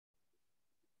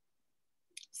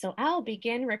So I'll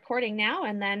begin recording now,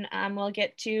 and then we'll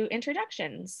get to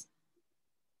introductions.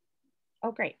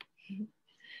 Oh, great.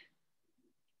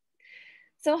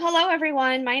 So hello,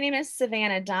 everyone. My name is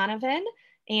Savannah Donovan,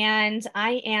 and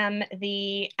I am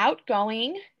the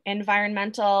outgoing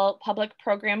Environmental Public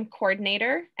Program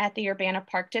Coordinator at the Urbana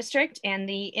Park District and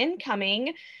the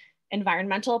incoming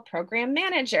Environmental Program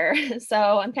Manager.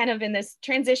 So I'm kind of in this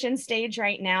transition stage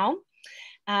right now.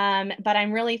 But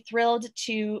I'm really thrilled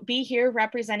to be here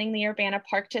representing the Urbana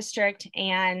Park District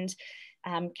and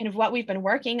kind of what we've been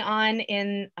working on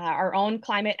in our own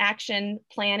climate action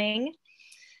planning.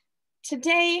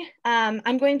 Today,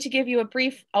 I'm going to give you a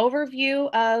brief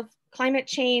overview of climate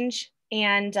change,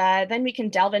 and then we can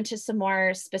delve into some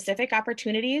more specific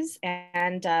opportunities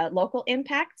and local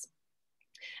impacts.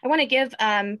 I want to give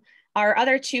our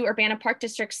other two Urbana Park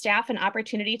District staff an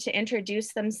opportunity to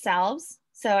introduce themselves.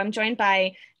 So I'm joined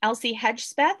by Elsie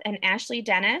Hedgespeth and Ashley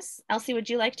Dennis. Elsie, would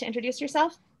you like to introduce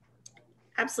yourself?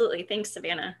 Absolutely. Thanks,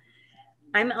 Savannah.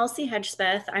 I'm Elsie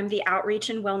Hedgespeth. I'm the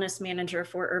Outreach and Wellness Manager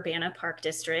for Urbana Park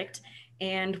District,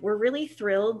 and we're really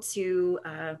thrilled to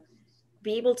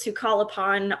be able to call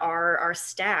upon our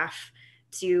staff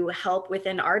to help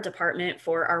within our department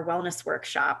for our wellness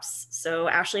workshops. So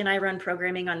Ashley and I run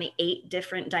programming on the 8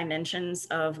 different dimensions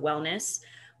of wellness,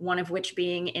 one of which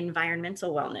being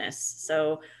environmental wellness.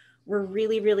 So we're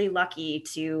really, really lucky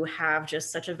to have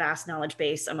just such a vast knowledge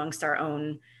base amongst our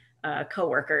own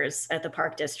coworkers at the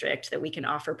Park District that we can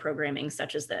offer programming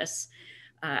such as this.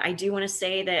 I do want to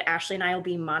say that Ashley and I will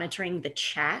be monitoring the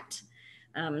chat.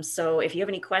 So if you have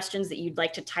any questions that you'd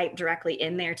like to type directly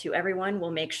in there to everyone,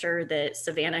 we'll make sure that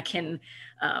Savannah can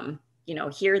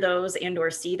hear those and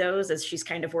or see those, as she's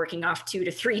kind of working off 2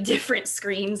 to 3 different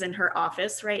screens in her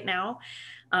office right now.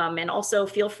 And also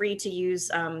feel free to use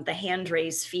the hand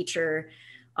raise feature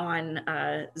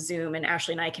on Zoom, and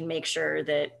Ashley and I can make sure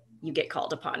that you get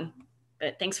called upon.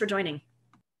 But thanks for joining.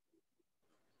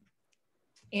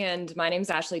 And my name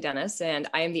is Ashley Dennis, and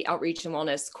I am the Outreach and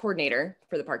Wellness Coordinator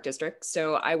for the Park District.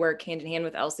 So I work hand in hand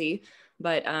with Elsie.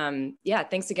 But yeah,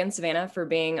 thanks again, Savannah, for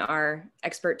being our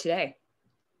expert today.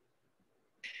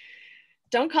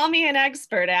 Don't call me an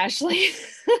expert, Ashley.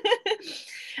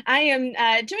 I am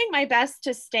doing my best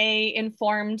to stay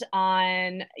informed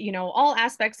on, all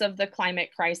aspects of the climate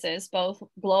crisis, both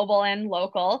global and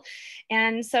local.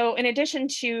 And so in addition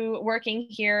to working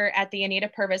here at the Anita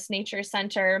Purvis Nature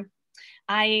Center,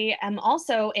 I am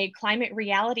also a climate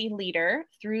reality leader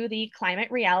through the Climate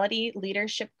Reality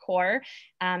Leadership Corps.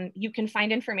 You can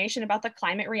find information about the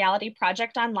Climate Reality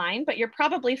Project online, but you're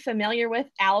probably familiar with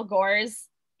Al Gore's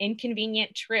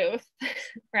Inconvenient Truth,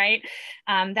 right?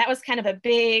 That was kind of a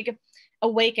big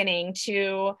awakening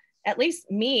to at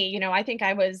least me. I think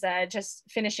I was just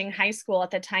finishing high school at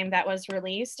the time that was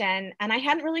released, and I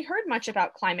hadn't really heard much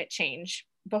about climate change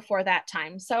before that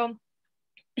time. So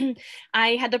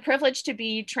I had the privilege to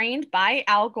be trained by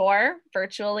Al Gore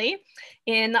virtually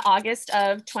in August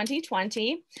of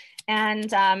 2020. And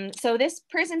so this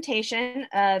presentation,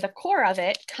 the core of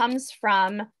it comes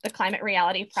from the Climate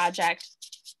Reality Project.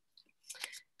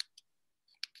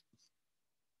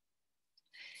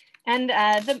 And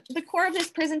the core of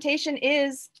this presentation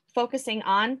is focusing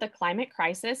on the climate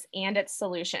crisis and its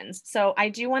solutions. So I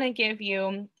do want to give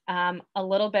you a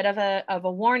little bit of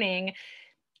a warning.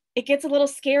 It gets a little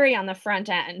scary on the front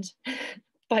end,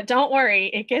 but don't worry,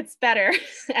 it gets better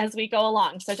as we go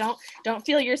along. So don't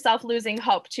feel yourself losing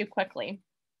hope too quickly.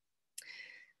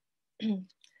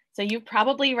 So you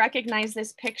probably recognize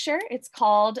this picture. It's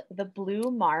called the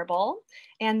Blue Marble.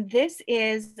 And this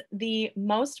is the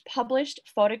most published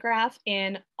photograph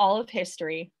in all of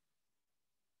history.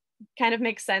 Kind of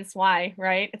makes sense why,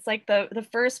 right? It's like the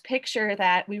first picture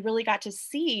that we really got to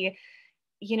see,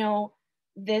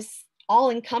 this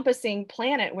all-encompassing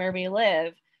planet where we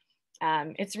live.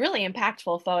 It's really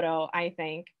impactful photo, I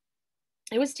think.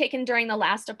 It was taken during the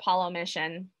last Apollo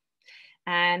mission.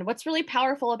 And what's really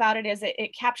powerful about it is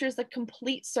it captures the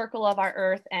complete circle of our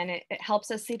Earth, and it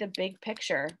helps us see the big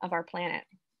picture of our planet.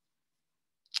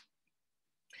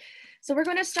 So we're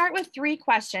going to start with 3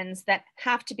 questions that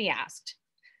have to be asked.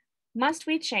 Must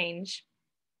we change?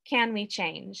 Can we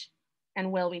change?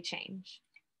 And will we change?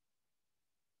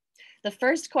 The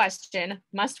first question,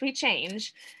 must we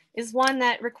change, is one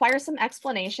that requires some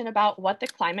explanation about what the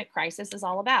climate crisis is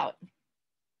all about.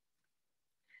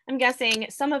 I'm guessing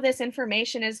some of this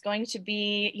information is going to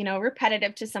be,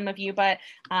 repetitive to some of you, but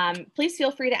please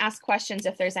feel free to ask questions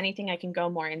if there's anything I can go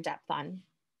more in depth on.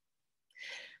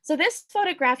 So this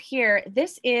photograph here,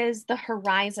 this is the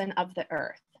horizon of the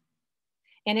Earth,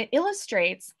 and it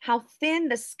illustrates how thin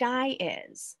the sky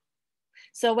is.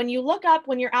 So when you look up,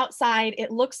 when you're outside,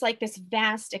 it looks like this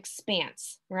vast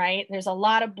expanse, right? There's a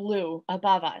lot of blue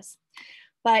above us.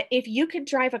 But if you could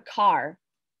drive a car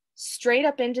straight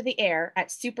up into the air at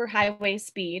superhighway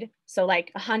speed, so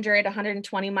like 100,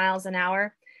 120 miles an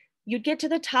hour, you'd get to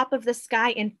the top of the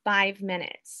sky in 5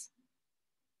 minutes.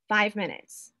 5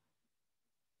 minutes.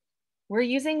 We're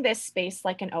using this space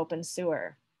like an open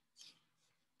sewer.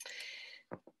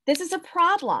 This is a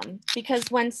problem because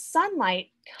when sunlight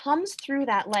comes through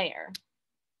that layer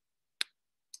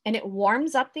and it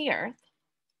warms up the earth,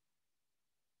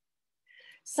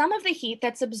 some of the heat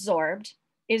that's absorbed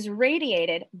is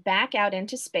radiated back out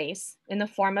into space in the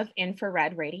form of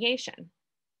infrared radiation.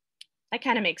 That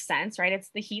kind of makes sense, right?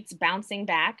 It's the heat's bouncing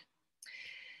back.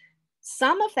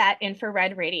 Some of that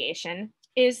infrared radiation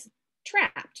is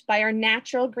trapped by our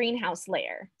natural greenhouse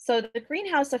layer. So the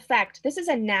greenhouse effect, this is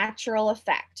a natural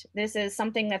effect. This is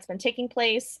something that's been taking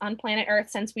place on planet Earth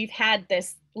since we've had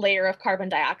this layer of carbon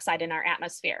dioxide in our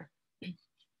atmosphere.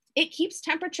 It keeps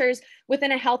temperatures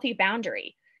within a healthy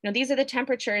boundary. You know, these are the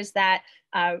temperatures that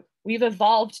we've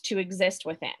evolved to exist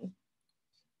within.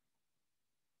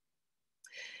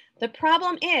 The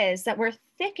problem is that we're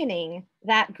thickening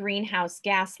that greenhouse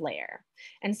gas layer.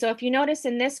 And so if you notice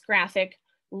in this graphic,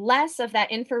 less of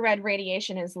that infrared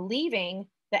radiation is leaving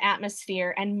the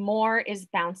atmosphere and more is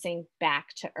bouncing back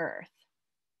to Earth,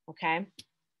 okay?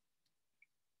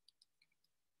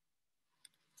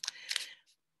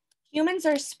 Humans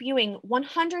are spewing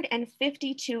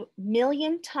 152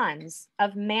 million tons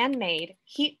of man-made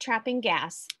heat-trapping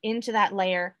gas into that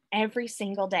layer every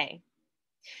single day.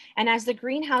 And as the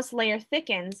greenhouse layer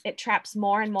thickens, it traps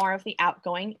more and more of the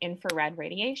outgoing infrared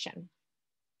radiation.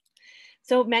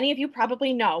 So many of you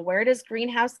probably know, where does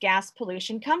greenhouse gas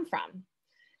pollution come from?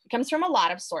 It comes from a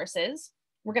lot of sources.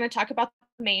 We're going to talk about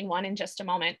the main one in just a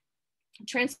moment.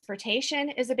 Transportation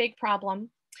is a big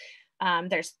problem.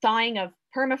 There's thawing of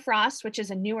permafrost, which is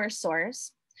a newer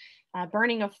source.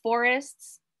 Burning of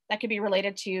forests, that could be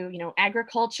related to, you know,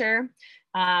 agriculture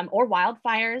or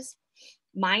wildfires.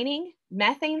 Mining,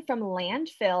 methane from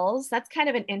landfills, that's kind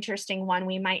of an interesting one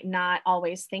we might not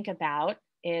always think about,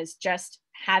 is just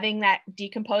having that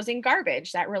decomposing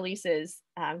garbage that releases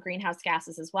greenhouse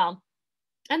gases as well.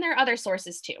 And there are other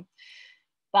sources too.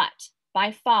 But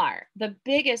by far, the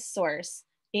biggest source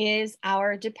is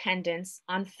our dependence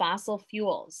on fossil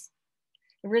fuels.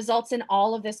 It results in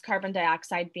all of this carbon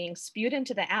dioxide being spewed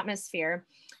into the atmosphere.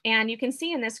 And you can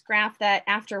see in this graph that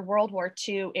after World War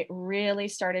II, it really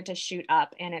started to shoot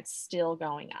up, and it's still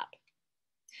going up.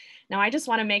 Now, I just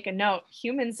want to make a note.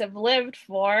 Humans have lived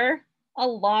for a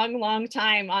long, long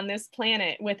time on this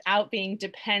planet without being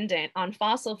dependent on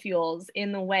fossil fuels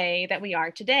in the way that we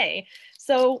are today.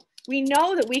 So we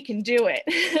know that we can do it.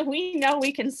 We know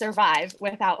we can survive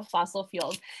without fossil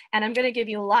fuels. And I'm going to give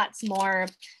you lots more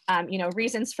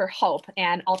reasons for hope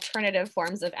and alternative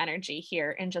forms of energy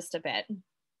here in just a bit.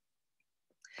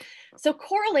 So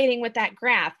correlating with that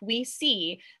graph, we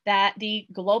see that the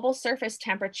global surface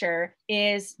temperature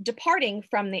is departing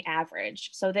from the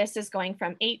average. So this is going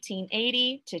from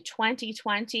 1880 to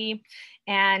 2020,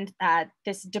 and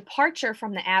this departure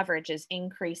from the average is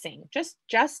increasing,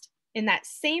 just in that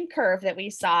same curve that we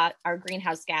saw our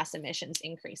greenhouse gas emissions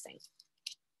increasing.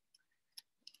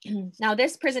 Now,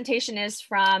 this presentation is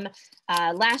from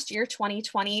last year,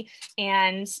 2020,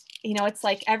 and it's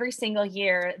like every single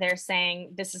year they're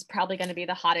saying this is probably going to be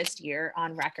the hottest year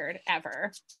on record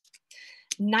ever.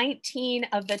 19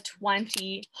 of the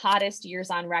 20 hottest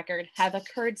years on record have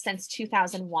occurred since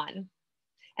 2001,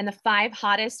 and the 5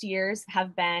 hottest years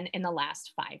have been in the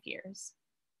last 5 years.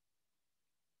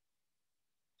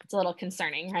 It's a little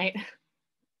concerning, right?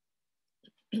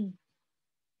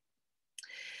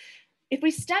 If we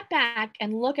step back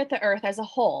and look at the Earth as a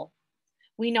whole,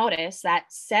 we notice that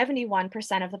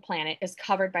 71% of the planet is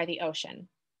covered by the ocean.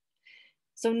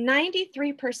 So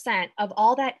 93% of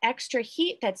all that extra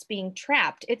heat that's being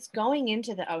trapped, it's going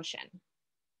into the ocean.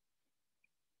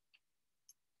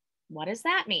 What does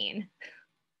that mean?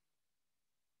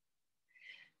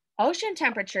 Ocean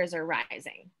temperatures are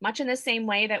rising, much in the same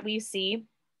way that we see,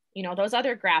 those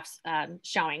other graphs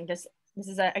showing this. This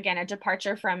is, again, a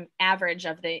departure from average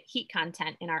of the heat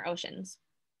content in our oceans.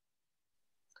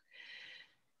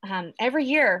 Every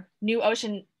year, new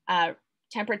ocean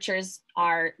temperatures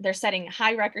they're setting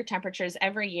high record temperatures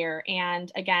every year.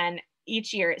 And again,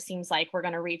 each year it seems like we're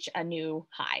going to reach a new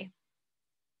high.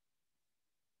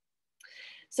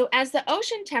 So as the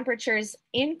ocean temperatures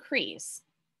increase,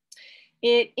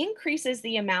 it increases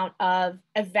the amount of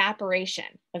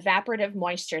evaporation, evaporative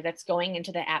moisture that's going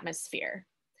into the atmosphere.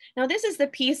 Now, this is the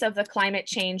piece of the climate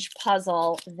change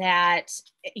puzzle that,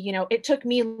 it took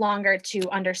me longer to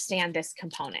understand this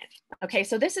component. Okay,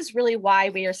 so this is really why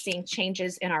we are seeing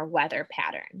changes in our weather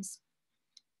patterns.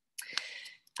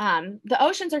 The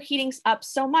oceans are heating up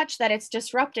so much that it's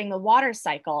disrupting the water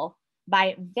cycle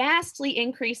by vastly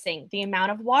increasing the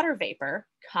amount of water vapor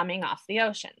coming off the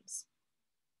oceans.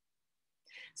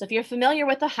 So if you're familiar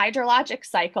with the hydrologic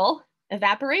cycle,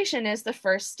 evaporation is the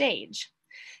first stage.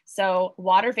 So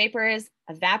water vapor is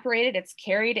evaporated, it's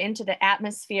carried into the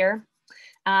atmosphere.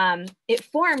 It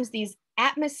forms these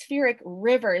atmospheric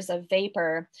rivers of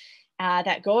vapor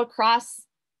that go across,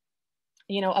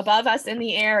 above us in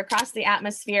the air, across the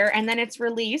atmosphere, and then it's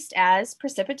released as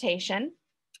precipitation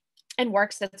and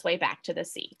works its way back to the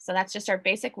sea. So that's just our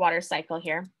basic water cycle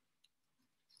here.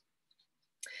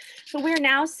 So we're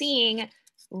now seeing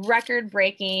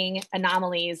record-breaking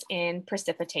anomalies in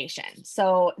precipitation.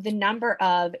 So the number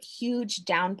of huge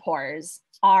downpours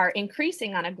are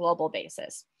increasing on a global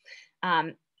basis.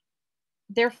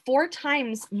 They're 4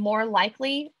 times more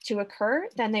likely to occur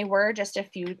than they were just a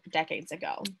few decades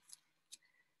ago.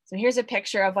 So here's a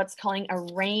picture of what's calling a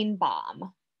rain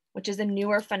bomb, which is a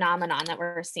newer phenomenon that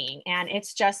we're seeing. And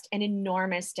it's just an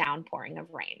enormous downpouring of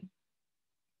rain.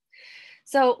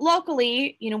 So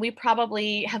locally, we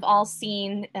probably have all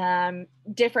seen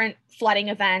different flooding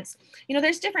events.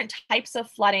 There's different types of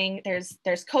flooding.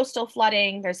 There's coastal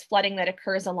flooding. There's flooding that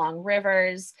occurs along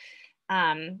rivers.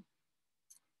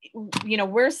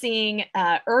 We're seeing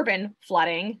urban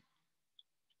flooding.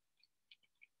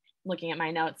 Looking at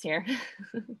my notes here.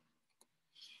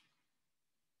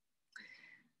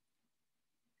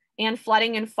 And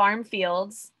flooding in farm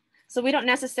fields. So we don't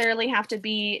necessarily have to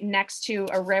be next to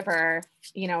a river,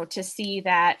 to see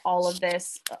that all of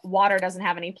this water doesn't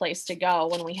have any place to go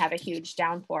when we have a huge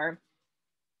downpour.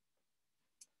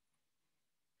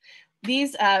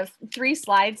 These 3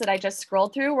 slides that I just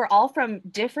scrolled through were all from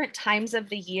different times of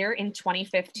the year in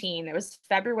 2015. It was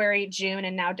February, June,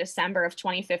 and now December of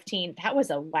 2015. That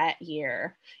was a wet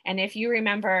year. And if you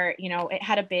remember, it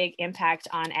had a big impact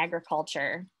on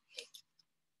agriculture.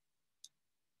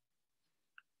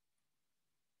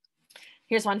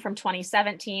 Here's one from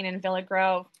 2017 in Villa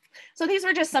Grove. So these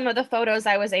were just some of the photos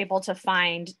I was able to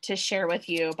find to share with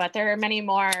you, but there are many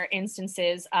more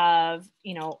instances of,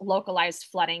 localized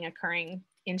flooding occurring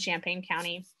in Champaign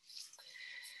County.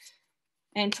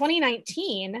 In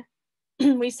 2019,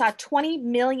 we saw 20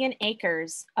 million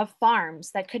acres of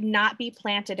farms that could not be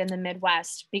planted in the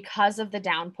Midwest because of the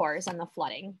downpours and the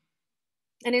flooding.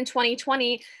 And in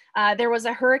 2020, there was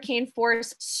a hurricane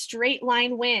force straight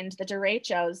line wind, the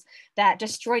derechos, that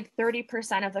destroyed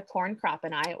 30% of the corn crop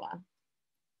in Iowa.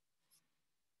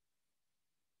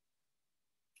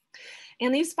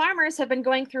 And these farmers have been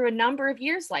going through a number of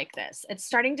years like this. It's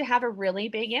starting to have a really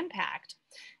big impact.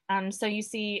 So you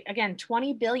see, again,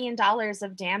 $20 billion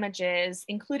of damages,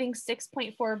 including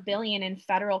 $6.4 billion in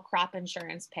federal crop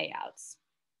insurance payouts.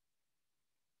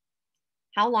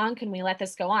 How long can we let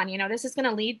this go on? This is going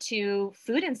to lead to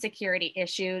food insecurity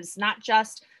issues, not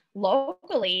just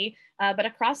locally, but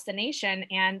across the nation,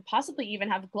 and possibly even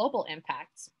have global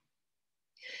impacts.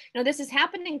 This is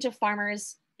happening to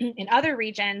farmers in other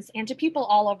regions and to people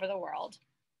all over the world.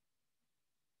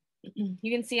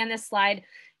 You can see on this slide,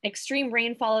 extreme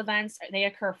rainfall events, they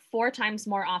occur 4 times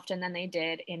more often than they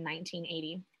did in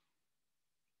 1980.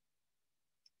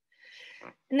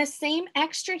 And the same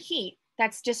extra heat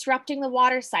that's disrupting the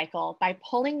water cycle by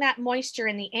pulling that moisture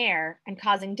in the air and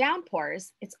causing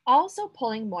downpours, it's also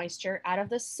pulling moisture out of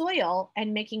the soil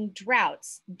and making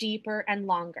droughts deeper and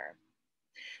longer.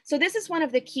 So this is one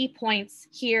of the key points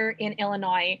here in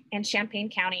Illinois and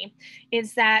Champaign County,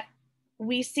 is that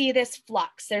we see this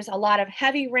flux. There's a lot of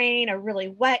heavy rain, a really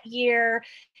wet year,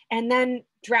 and then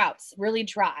droughts, really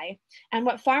dry. And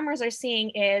what farmers are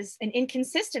seeing is an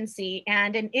inconsistency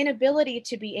and an inability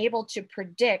to be able to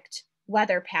predict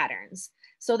weather patterns,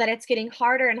 so that it's getting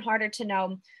harder and harder to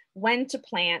know when to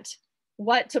plant,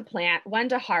 what to plant, when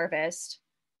to harvest.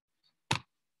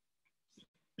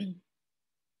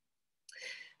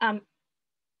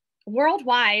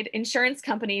 Worldwide, insurance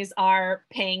companies are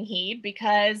paying heed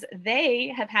because they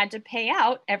have had to pay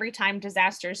out every time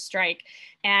disasters strike.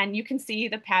 And you can see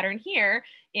the pattern here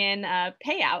in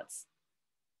payouts.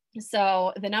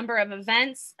 So the number of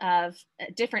events of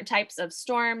different types of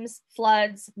storms,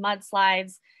 floods,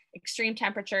 mudslides, extreme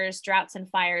temperatures, droughts, and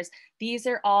fires, these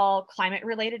are all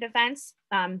climate-related events.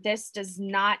 This does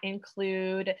not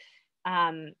include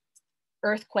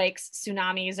earthquakes,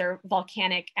 tsunamis, or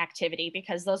volcanic activity,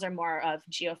 because those are more of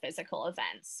geophysical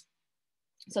events.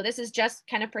 So this is just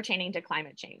kind of pertaining to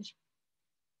climate change.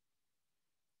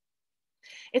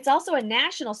 It's also a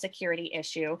national security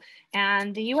issue,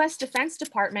 and the US Defense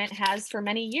Department has for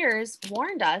many years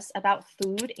warned us about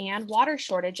food and water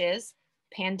shortages,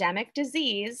 pandemic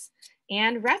disease,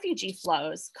 and refugee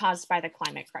flows caused by the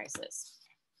climate crisis.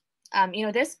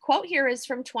 This quote here is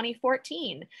from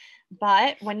 2014,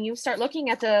 but when you start looking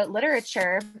at the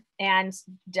literature and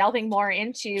delving more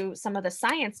into some of the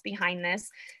science behind this,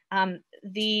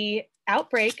 the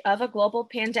outbreak of a global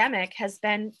pandemic has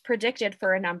been predicted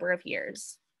for a number of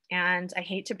years. And I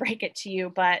hate to break it to you,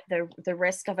 but the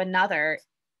risk of another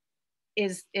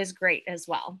is great as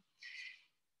well.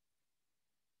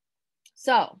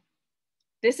 So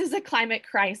this is a climate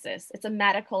crisis. It's a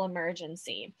medical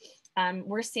emergency.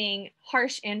 We're seeing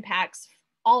harsh impacts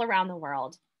all around the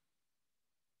world.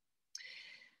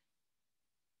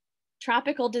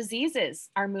 Tropical diseases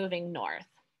are moving north.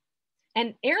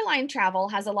 And airline travel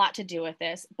has a lot to do with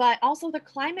this, but also the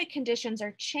climate conditions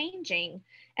are changing,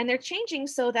 and they're changing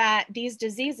so that these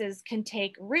diseases can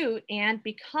take root and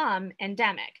become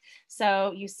endemic.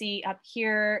 So you see up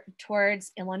here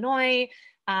towards Illinois,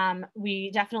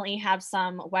 we definitely have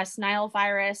some West Nile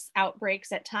virus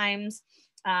outbreaks at times.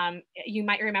 You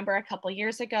might remember a couple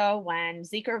years ago when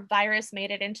Zika virus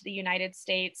made it into the United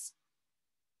States.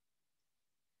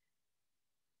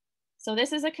 So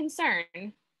this is a concern.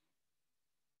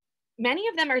 Many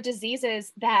of them are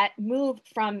diseases that move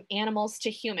from animals to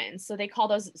humans. So they call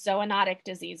those zoonotic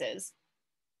diseases,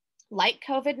 like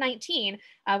COVID-19,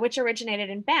 which originated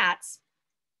in bats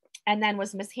and then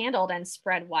was mishandled and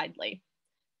spread widely.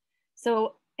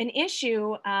 So an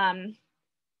issue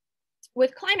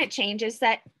with climate change is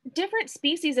that different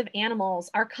species of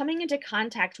animals are coming into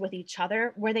contact with each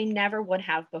other where they never would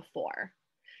have before.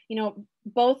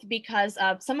 Both because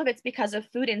of, some of it's because of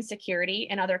food insecurity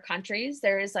in other countries.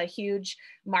 There is a huge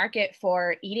market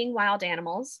for eating wild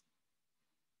animals,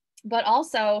 but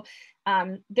also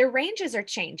their ranges are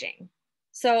changing.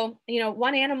 So,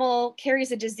 one animal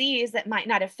carries a disease that might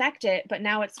not affect it, but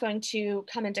now it's going to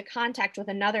come into contact with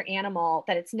another animal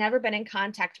that it's never been in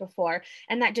contact before.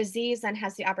 And that disease then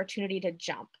has the opportunity to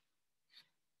jump.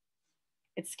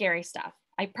 It's scary stuff.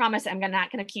 I promise I'm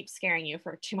not going to keep scaring you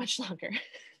for too much longer.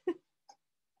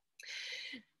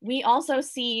 We also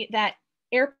see that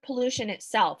air pollution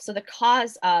itself, so the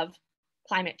cause of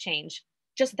climate change,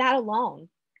 just that alone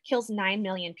kills 9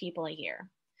 million people a year.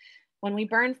 When we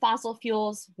burn fossil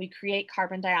fuels, we create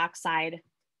carbon dioxide,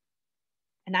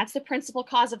 and that's the principal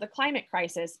cause of the climate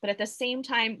crisis. But at the same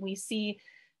time, we see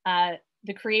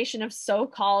the creation of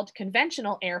so-called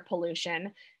conventional air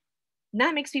pollution, and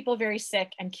that makes people very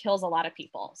sick and kills a lot of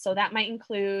people. So that might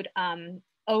include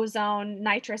ozone,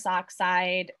 nitrous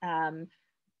oxide,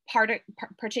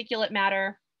 particulate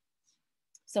matter.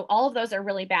 So all of those are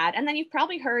really bad. And then you've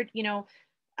probably heard,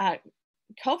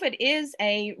 COVID is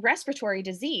a respiratory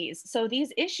disease. So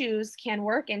these issues can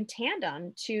work in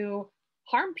tandem to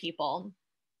harm people.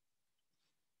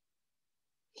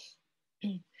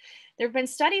 There have been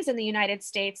studies in the United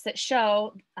States that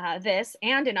show this,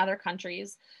 and in other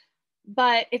countries,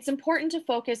 but it's important to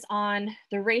focus on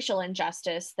the racial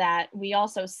injustice that we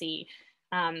also see.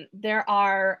 There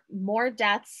are more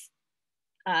deaths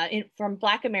from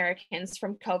Black Americans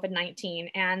from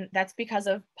COVID-19, and that's because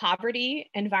of poverty,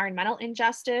 environmental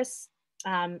injustice,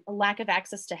 a lack of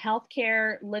access to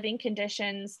healthcare, living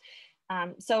conditions.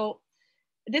 So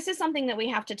this is something that we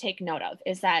have to take note of,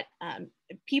 is that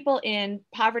people in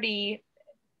poverty,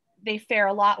 they fare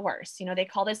a lot worse. They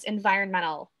call this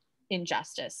environmental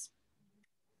injustice.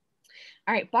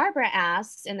 All right, Barbara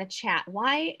asks in the chat,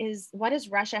 why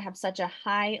does Russia have such a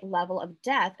high level of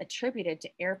death attributed to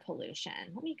air pollution?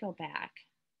 Let me go back.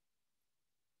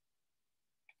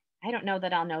 I don't know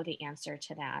that I'll know the answer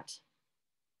to that.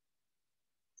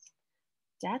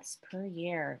 Deaths per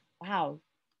year, wow.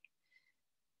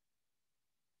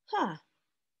 Huh,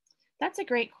 that's a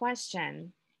great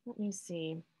question. Let me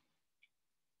see.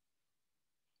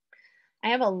 I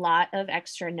have a lot of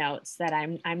extra notes that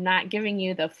I'm not giving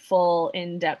you the full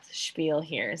in-depth spiel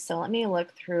here. So let me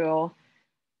look through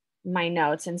my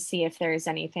notes and see if there's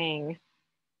anything.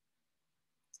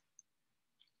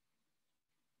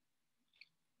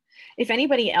 If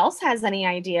anybody else has any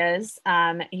ideas,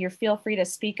 you feel free to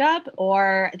speak up,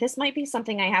 or this might be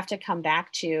something I have to come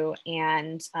back to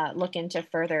and look into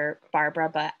further, Barbara,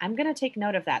 but I'm gonna take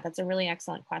note of that. That's a really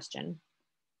excellent question.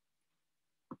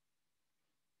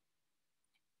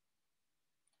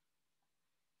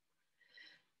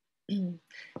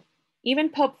 Even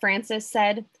Pope Francis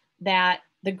said that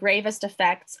the gravest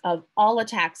effects of all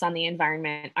attacks on the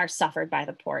environment are suffered by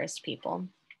the poorest people.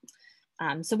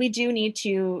 So we do need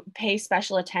to pay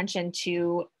special attention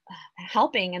to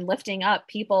helping and lifting up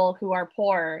people who are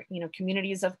poor,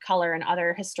 communities of color and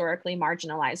other historically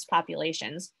marginalized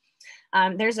populations.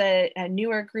 There's a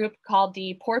newer group called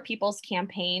the Poor People's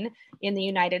Campaign in the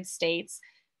United States,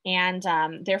 and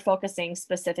they're focusing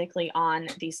specifically on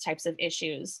these types of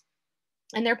issues.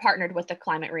 And they're partnered with the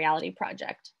Climate Reality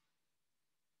Project.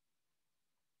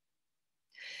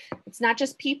 It's not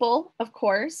just people, of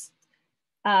course,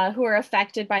 who are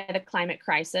affected by the climate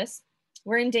crisis.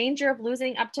 We're in danger of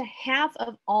losing up to half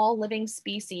of all living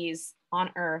species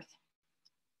on Earth.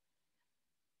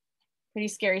 Pretty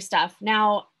scary stuff.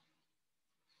 Now,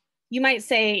 you might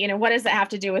say, what does that have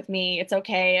to do with me? It's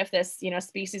okay if this,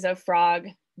 species of frog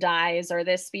dies or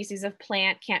this species of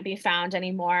plant can't be found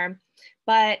anymore.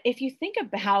 But if you think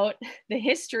about the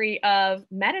history of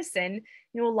medicine,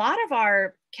 a lot of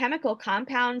our chemical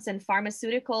compounds and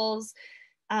pharmaceuticals,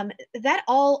 that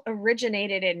all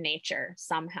originated in nature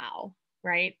somehow,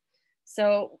 right?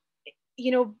 So,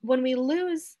 when we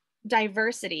lose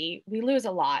diversity, we lose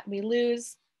a lot. We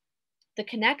lose the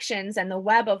connections and the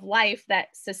web of life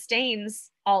that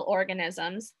sustains all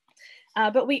organisms,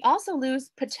 but we also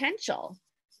lose potential.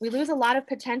 We lose a lot of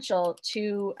potential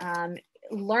to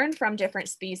learn from different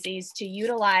species, to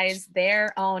utilize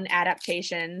their own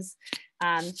adaptations,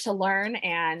 to learn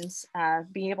and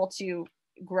be able to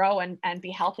grow and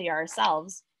be healthy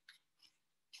ourselves.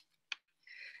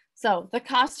 So the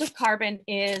cost of carbon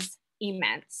is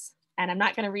immense. And I'm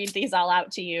not going to read these all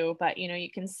out to you, but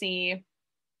you can see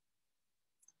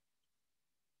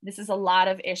this is a lot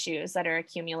of issues that are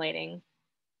accumulating.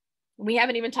 We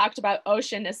haven't even talked about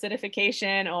ocean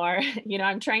acidification or,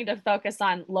 I'm trying to focus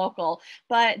on local,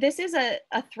 but this is a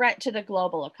threat to the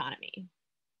global economy.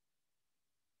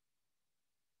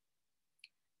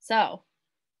 So,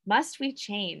 must we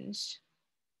change?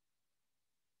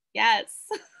 Yes,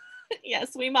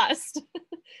 yes, we must.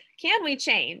 Can we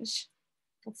change?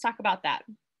 Let's talk about that.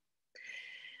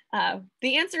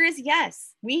 The answer is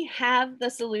yes, we have the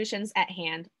solutions at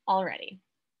hand already.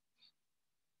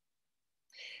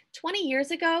 20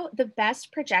 years ago, the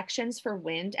best projections for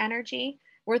wind energy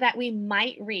were that we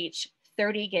might reach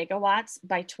 30 gigawatts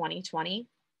by 2020.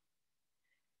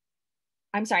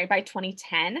 I'm sorry, by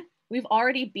 2010. We've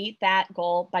already beat that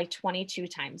goal by 22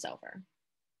 times over.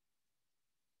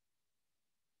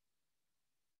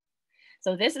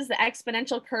 So this is the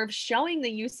exponential curve showing the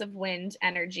use of wind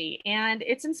energy, and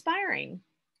it's inspiring.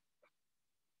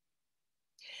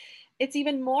 It's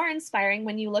even more inspiring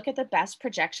when you look at the best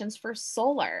projections for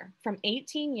solar. From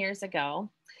 18 years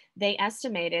ago, they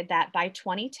estimated that by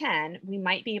 2010, we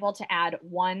might be able to add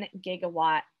 1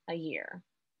 gigawatt a year.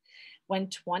 When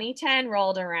 2010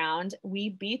 rolled around, we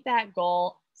beat that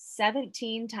goal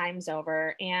 17 times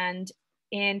over. And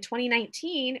in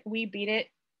 2019, we beat it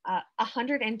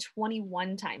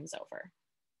 121 times over.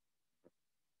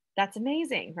 That's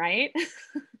amazing, right?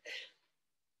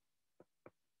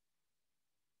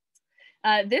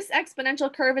 This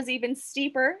exponential curve is even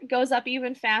steeper, goes up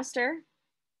even faster.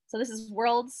 So this is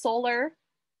world solar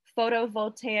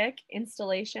photovoltaic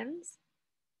installations.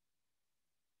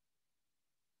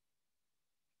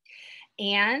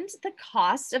 And the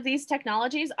cost of these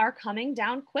technologies are coming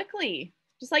down quickly,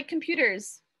 just like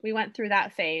computers. We went through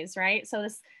that phase, right? So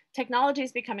this technology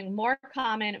is becoming more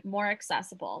common, more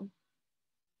accessible.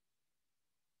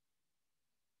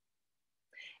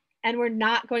 And we're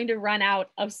not going to run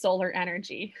out of solar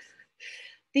energy.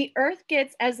 The Earth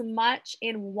gets as much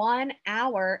in 1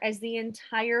 hour as the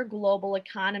entire global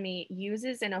economy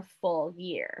uses in a full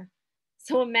year.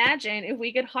 So imagine if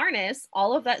we could harness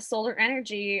all of that solar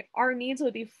energy, our needs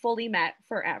would be fully met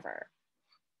forever.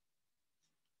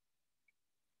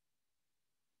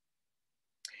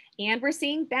 And we're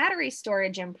seeing battery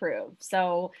storage improve.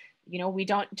 So, we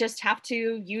don't just have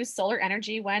to use solar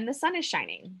energy when the sun is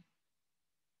shining.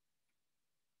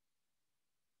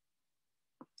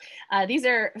 These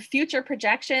are future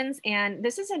projections, and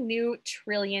this is a new $1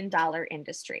 trillion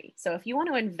industry. So if you want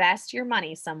to invest your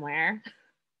money somewhere,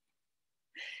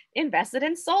 invest it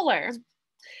in solar.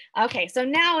 Okay, so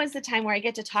now is the time where I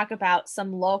get to talk about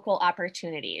some local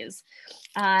opportunities.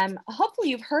 Hopefully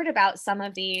you've heard about some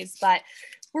of these, but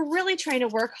we're really trying to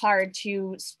work hard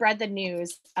to spread the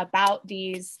news about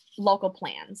these local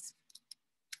plans.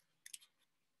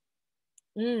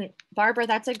 Barbara,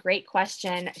 that's a great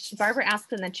question. Barbara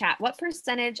asked in the chat, what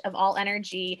percentage of all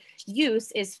energy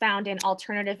use is found in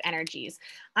alternative energies?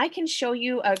 I can show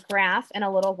you a graph in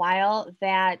a little while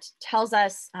that tells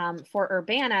us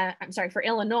for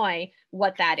Illinois,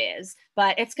 what that is,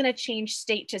 but it's going to change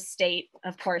state to state,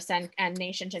 of course, and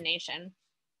nation to nation.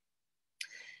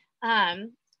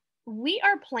 We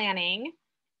are planning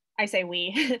I say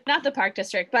we, not the park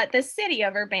district, but the city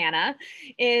of Urbana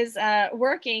is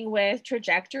working with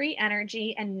Trajectory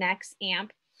Energy and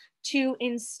NextAmp to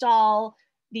install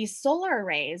these solar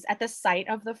arrays at the site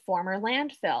of the former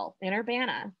landfill in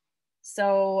Urbana.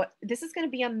 So this is going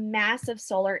to be a massive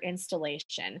solar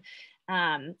installation.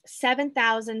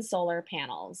 7,000 solar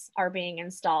panels are being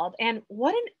installed. And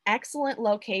what an excellent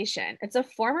location. It's a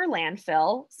former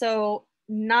landfill. So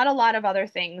not a lot of other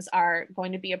things are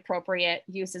going to be appropriate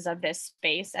uses of this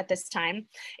space at this time.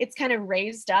 It's kind of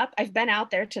raised up. I've been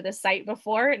out there to the site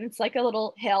before, and it's like a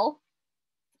little hill.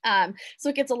 So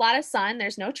it gets a lot of sun.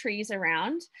 There's no trees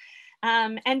around.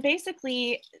 And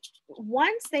basically,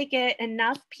 once they get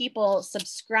enough people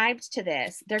subscribed to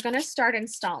this, they're going to start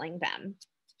installing them.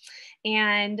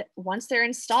 And once they're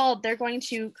installed, they're going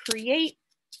to create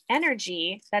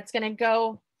energy that's going to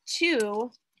go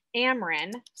to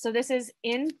Ameren. So this is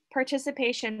in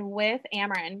participation with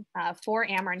Ameren, for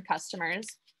Ameren customers.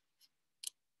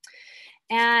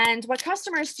 And what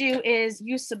customers do is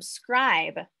you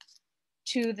subscribe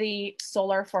to the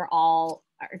Solar for All,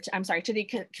 I'm sorry, to the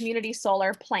Community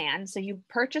Solar Plan. So you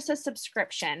purchase a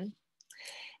subscription,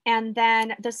 and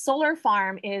then the solar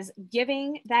farm is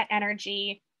giving that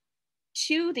energy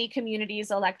to the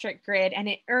community's electric grid, and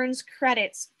it earns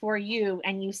credits for you,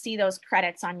 and you see those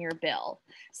credits on your bill.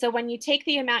 So when you take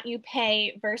the amount you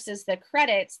pay versus the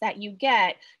credits that you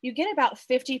get about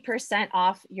 50%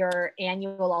 off your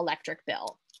annual electric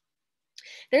bill.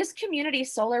 There's community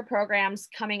solar programs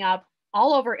coming up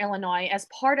all over Illinois as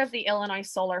part of the Illinois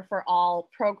Solar for All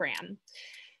program.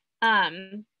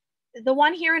 The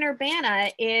one here in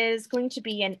Urbana is going to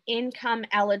be an income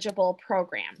eligible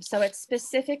program. So it's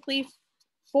specifically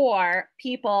for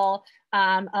people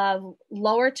of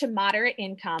lower to moderate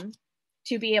income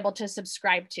to be able to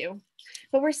subscribe to.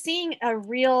 But we're seeing a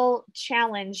real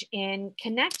challenge in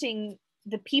connecting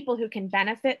the people who can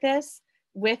benefit this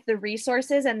with the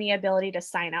resources and the ability to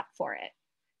sign up for it.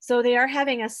 So they are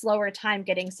having a slower time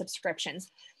getting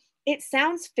subscriptions. It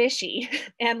sounds fishy.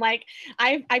 And like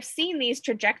I've seen these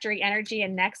Trajectory Energy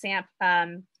and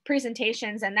NextAmp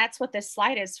presentations, and that's what this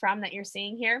slide is from that you're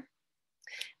seeing here.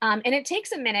 And it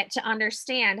takes a minute to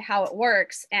understand how it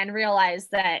works and realize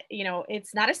that, you know,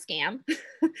 it's not a scam.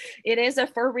 It is a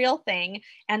for real thing.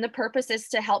 And the purpose is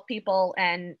to help people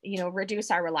and, you know, reduce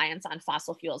our reliance on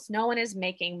fossil fuels. No one is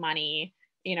making money,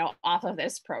 you know, off of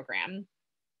this program.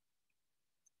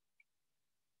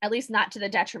 At least not to the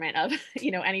detriment of, you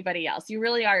know, anybody else. You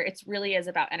really are, it really is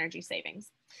about energy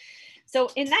savings. So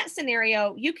in that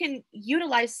scenario, you can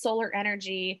utilize solar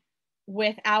energy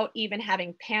without even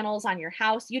having panels on your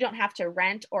house. You don't have to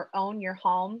rent or own your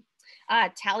home.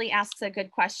 Tally asks a good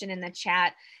question in the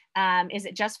chat. Is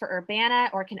it just for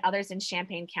Urbana, or can others in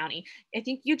Champaign County? I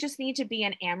think you just need to be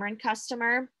an Ameren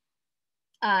customer.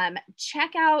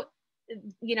 Check out,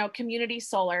 you know, community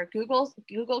solar, Google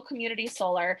community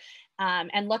solar,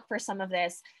 and look for some of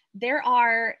this. There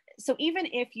are, so even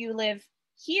if you live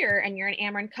here and you're an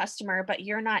Ameren customer, but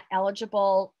you're not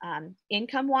eligible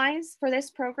income wise for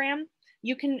this program,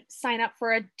 you can sign up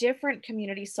for a different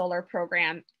community solar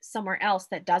program somewhere else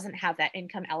that doesn't have that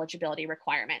income eligibility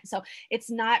requirement. So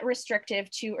it's not restrictive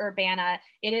to Urbana.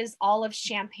 It is all of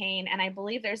Champaign, and I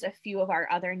believe there's a few of our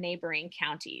other neighboring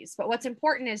counties. But what's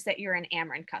important is that you're an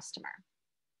Ameren customer.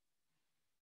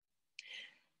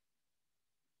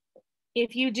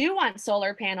 If you do want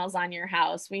solar panels on your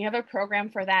house, we have a program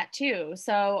for that too.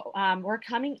 So we're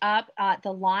coming up at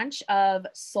the launch of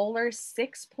Solar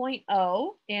 6.0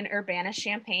 in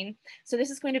Urbana-Champaign. So this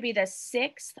is going to be the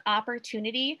 6th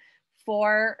opportunity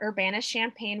for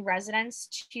Urbana-Champaign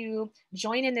residents to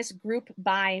join in this group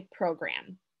buy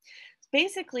program.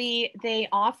 Basically, they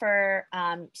offer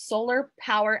solar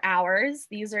power hours.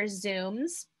 These are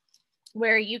Zooms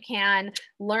where you can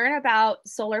learn about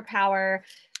solar power,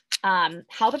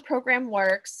 how the program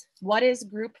works, what is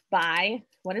group buy,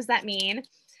 what does that mean?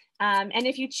 And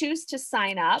if you choose to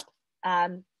sign up,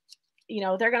 you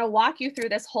know, they're going to walk you through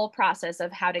this whole process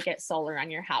of how to get solar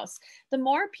on your house. The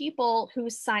more people who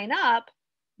sign up,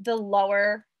 the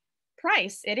lower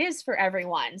price it is for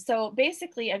everyone. So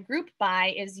basically a group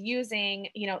buy is using,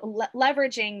 you know,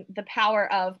 leveraging the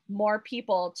power of more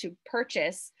people to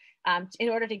purchase in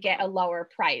order to get a lower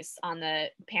price on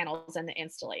the panels and the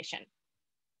installation.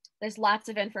 There's lots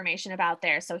of information about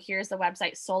there. So here's the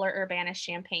website,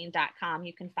 solarurbanaschampaign.com.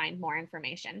 You can find more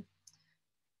information.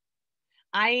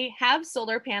 I have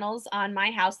solar panels on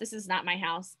my house. This is not my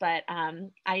house, but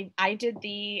I did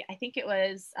the, I think it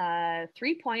was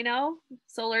 3.0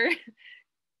 Solar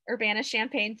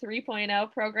Urbana-Champaign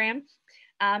 3.0 program.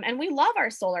 And we love our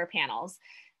solar panels.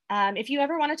 If you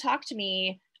ever want to talk to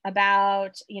me,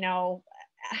 about, you know,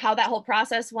 how that whole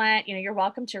process went, you know, you're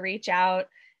welcome to reach out.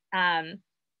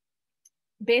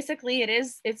 Basically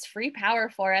it's free power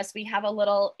for us. We have a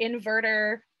little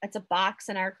inverter. It's a box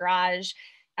in our garage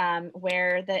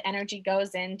where the energy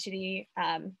goes into the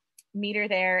meter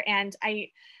there. And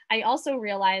I also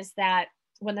realized that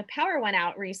when the power went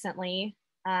out recently,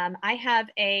 I have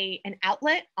an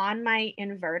outlet on my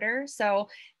inverter. So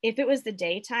if it was the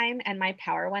daytime and my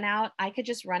power went out, I could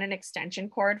just run an extension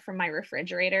cord from my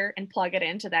refrigerator and plug it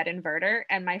into that inverter,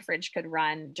 and my fridge could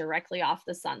run directly off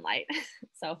the sunlight.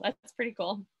 So that's pretty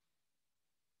cool.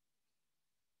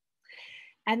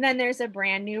 And then there's a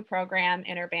brand new program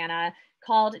in Urbana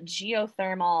called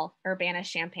Geothermal Urbana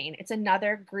Champaign. It's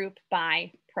another group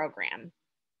buy program.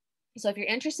 So if you're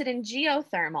interested in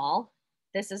geothermal,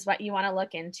 this is what you want to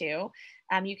look into.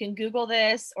 You can Google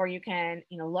this, or you can,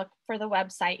 you know, look for the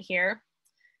website here.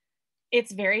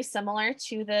 It's very similar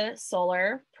to the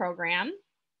solar program.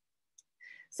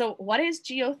 So what is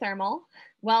geothermal?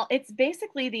 Well, it's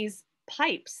basically these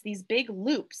pipes, these big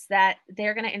loops that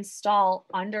they're going to install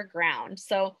underground.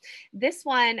 So this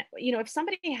one, you know, if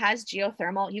somebody has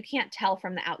geothermal, you can't tell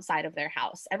from the outside of their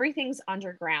house. Everything's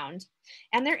underground.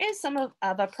 And there is some of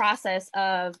a process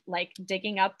of like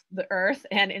digging up the earth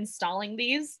and installing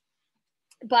these.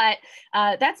 But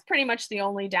that's pretty much the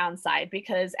only downside,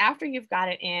 because after you've got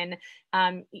it in,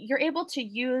 you're able to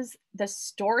use the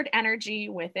stored energy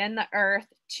within the earth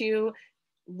to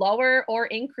lower or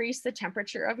increase the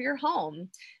temperature of your home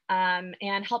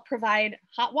and help provide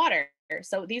hot water.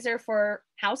 So these are for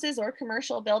houses or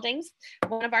commercial buildings.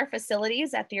 One of our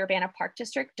facilities at the Urbana Park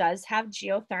District does have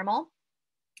geothermal.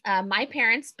 My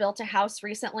parents built a house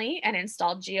recently and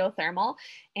installed geothermal,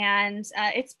 and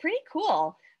it's pretty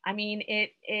cool. I mean,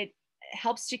 it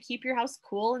helps to keep your house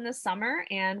cool in the summer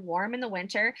and warm in the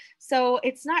winter. So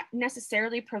it's not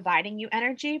necessarily providing you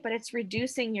energy, but it's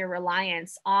reducing your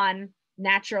reliance on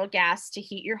natural gas to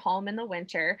heat your home in the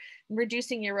winter,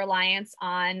 reducing your reliance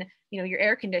on, you know, your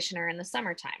air conditioner in the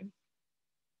summertime.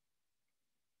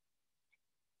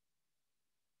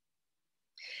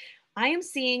 I am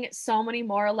seeing so many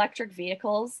more electric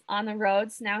vehicles on the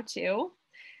roads now too.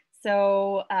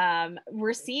 So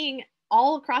we're seeing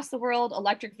all across the world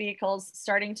electric vehicles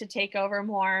starting to take over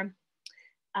more.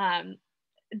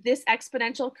 This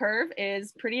exponential curve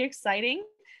is pretty exciting.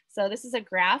 So this is a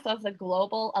graph of the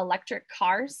global electric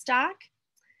car stock,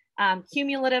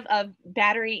 cumulative of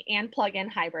battery and plug-in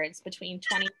hybrids between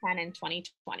 2010 and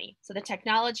 2020. So the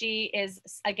technology is,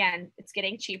 again, it's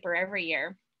getting cheaper every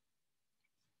year.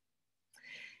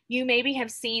 You maybe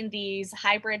have seen these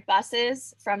hybrid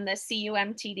buses from the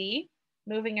CUMTD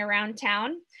moving around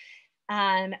town.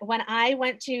 When I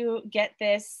went to get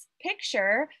this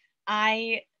picture,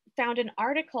 I found an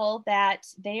article that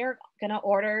they are going to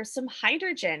order some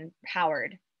hydrogen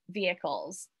powered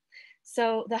vehicles.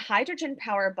 So the hydrogen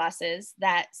power buses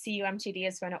that CUMTD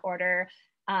is going to order,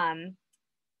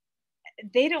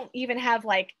 they don't even have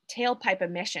like tailpipe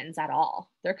emissions at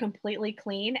all. They're completely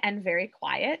clean and very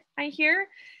quiet, I hear.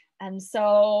 And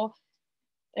so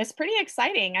it's pretty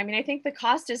exciting. I mean, I think the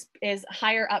cost is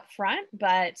higher up front,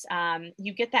 but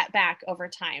you get that back over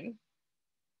time.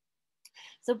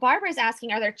 So Barbara's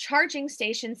asking, are there charging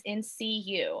stations in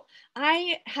CU?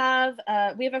 We have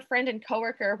a friend and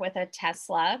coworker with a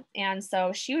Tesla, and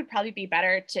so she would probably be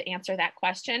better to answer that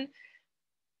question.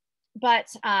 But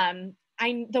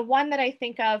the one that I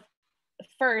think of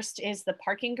first is the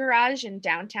parking garage in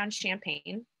downtown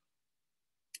Champaign.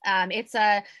 It's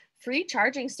a free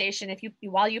charging station.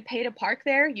 While you pay to park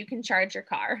there, you can charge your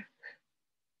car.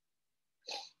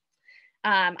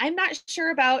 I'm not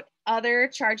sure about other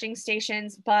charging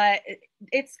stations, but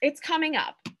it's coming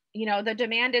up. You know, the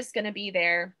demand is going to be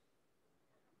there.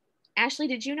 Ashley,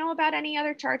 did you know about any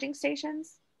other charging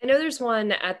stations? I know there's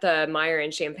one at the Meyer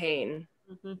in Champaign.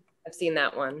 Mm-hmm. I've seen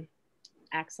that one.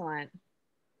 Excellent.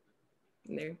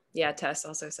 There. Yeah, Tess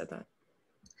also said that.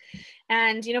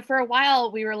 And, you know, for a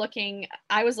while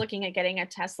I was looking at getting a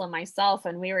Tesla myself,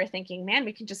 and we were thinking, man,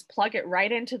 we can just plug it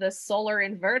right into the solar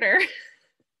inverter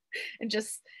and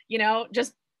just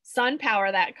sun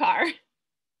power that car.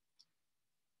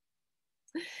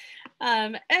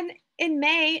 And in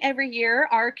May every year,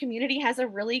 our community has a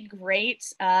really great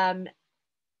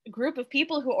group of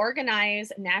people who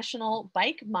organize National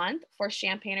Bike Month for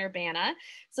Champaign-Urbana.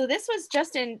 So this was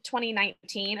just in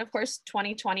 2019. Of course,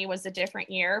 2020 was a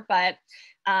different year, but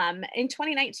in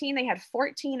 2019, they had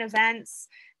 14 events,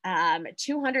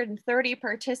 230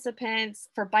 participants.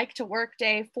 For Bike to Work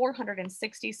Day,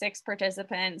 466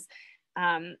 participants.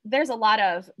 There's a lot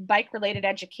of bike-related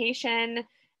education,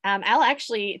 I'll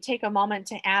actually take a moment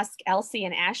to ask Elsie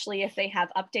and Ashley if they have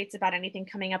updates about anything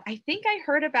coming up. I think I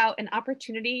heard about an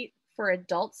opportunity for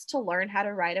adults to learn how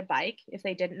to ride a bike if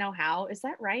they didn't know how. Is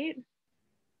that right?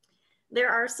 There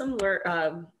are some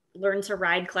learn to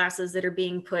ride classes that are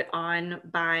being put on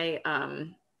by,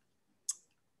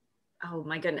 oh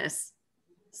my goodness,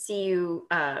 CU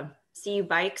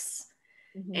Bikes.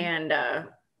 Mm-hmm. And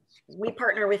we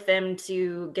partner with them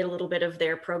to get a little bit of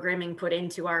their programming put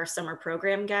into our summer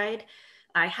program guide.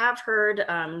 I have heard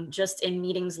just in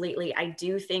meetings lately, I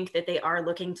do think that they are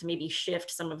looking to maybe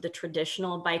shift some of the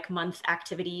traditional bike month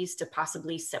activities to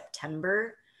possibly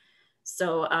September.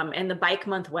 So, and the Bike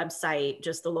Month website,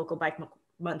 just the local Bike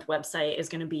Month website, is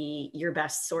going to be your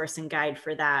best source and guide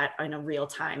for that in a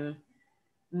real-time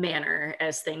manner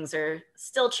as things are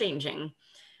still changing.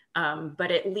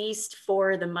 But at least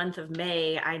for the month of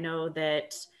May, I know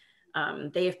that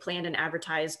they have planned and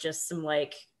advertised just some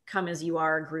like come as you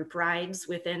are group rides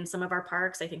within some of our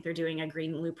parks. I think they're doing a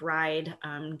green loop ride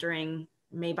during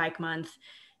May Bike Month,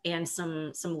 and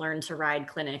some learn to ride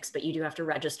clinics, but you do have to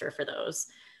register for those.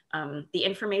 The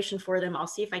information for them, I'll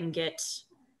see if I can get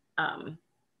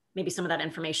maybe some of that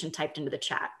information typed into the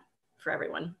chat for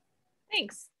everyone.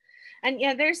 Thanks. And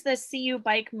yeah, there's the CU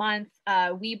Bike Month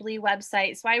Weebly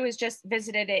website. So I was just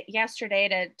visited it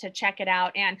yesterday to check it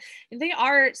out. And they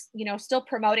are, you know, still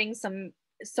promoting some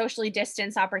socially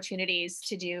distanced opportunities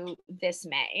to do this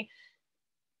May.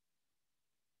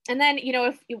 And then, you know,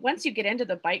 if once you get into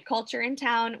the bike culture in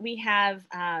town, we have,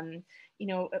 you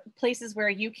know, places where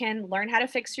you can learn how to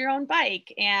fix your own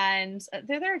bike. And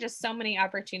there are just so many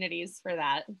opportunities for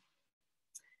that.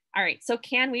 All right, so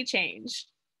can we change?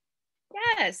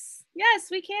 Yes, yes,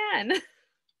 we can.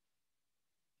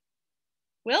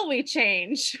 Will we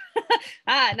change?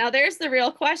 Now there's the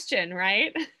real question,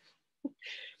 right?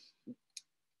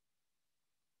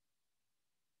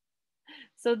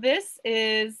 So this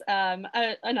is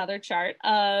another chart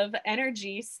of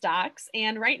energy stocks,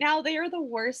 and right now they are the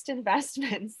worst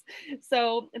investments.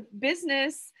 So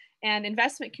business and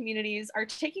investment communities are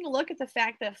taking a look at the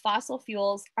fact that fossil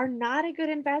fuels are not a good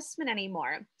investment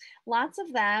anymore. Lots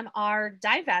of them are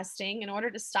divesting in order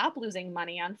to stop losing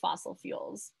money on fossil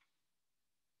fuels.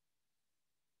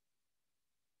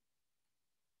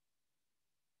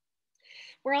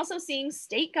 We're also seeing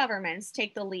state governments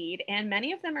take the lead, and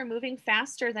many of them are moving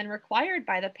faster than required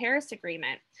by the Paris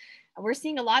Agreement. We're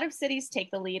seeing a lot of cities take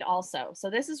the lead also.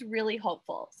 So this is really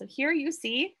hopeful. So here you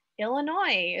see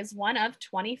Illinois is one of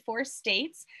 24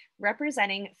 states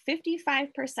representing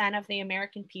 55% of the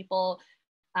American people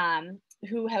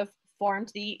who have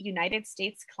formed the United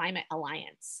States Climate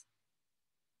Alliance.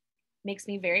 Makes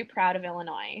me very proud of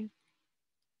Illinois.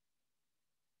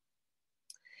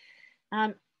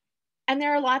 And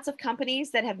there are lots of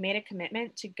companies that have made a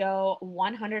commitment to go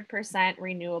 100%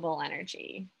 renewable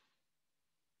energy.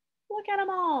 Look at them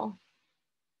all.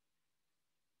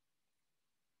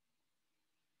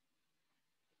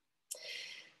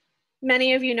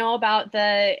 Many of you know about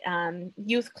the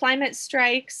youth climate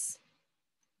strikes.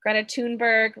 Greta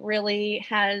Thunberg really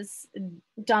has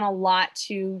done a lot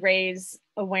to raise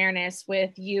awareness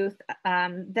with youth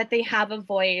that they have a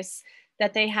voice,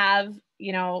 that they have,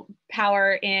 you know,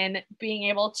 power in being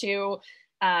able to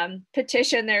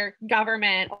petition their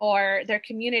government or their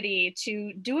community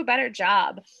to do a better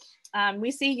job.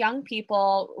 We see young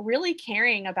people really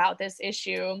caring about this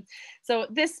issue. So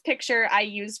this picture I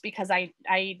used because I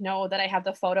know that I have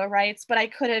the photo rights, but I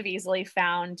could have easily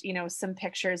found, you know, some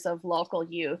pictures of local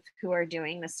youth who are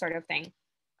doing this sort of thing.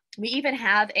 We even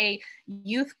have a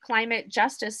Youth Climate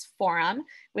Justice Forum,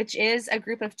 which is a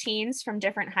group of teens from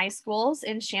different high schools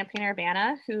in Champaign,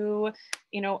 Urbana, who,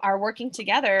 you know, are working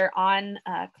together on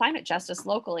climate justice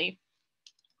locally.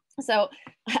 So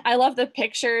I love the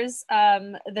pictures.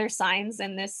 There's signs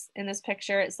in this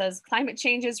picture. It says, "Climate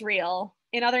change is real.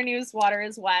 In other news, water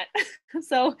is wet."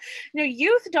 So, you know,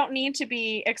 youth don't need to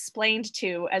be explained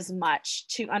to as much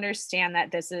to understand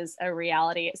that this is a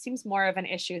reality. It seems more of an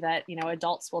issue that, you know,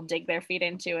 adults will dig their feet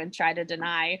into and try to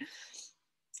deny.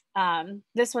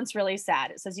 This one's really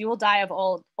sad. It says, "You will die of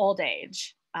old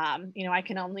age." You know, I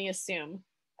can only assume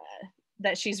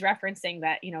that she's referencing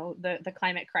that, you know, the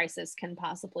climate crisis can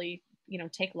possibly, you know,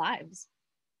 take lives.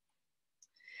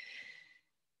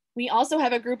 We also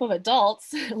have a group of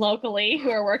adults locally who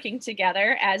are working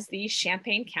together as the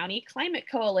Champaign County Climate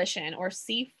Coalition, or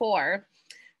C4.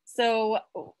 So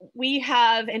we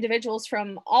have individuals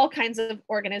from all kinds of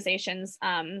organizations.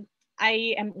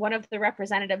 I am one of the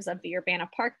representatives of the Urbana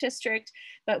Park District,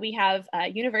 but we have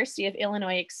University of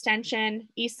Illinois Extension,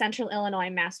 East Central Illinois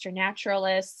Master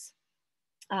Naturalists,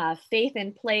 Faith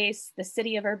in Place, the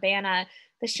City of Urbana,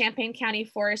 the Champaign County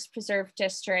Forest Preserve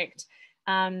District.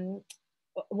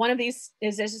 One of these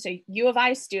is a U of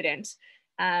I student.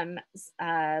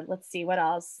 Let's see, what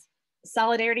else?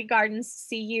 Solidarity Gardens,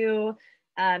 CU,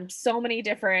 so many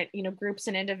different, groups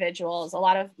and individuals, a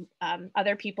lot of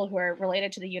other people who are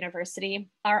related to the university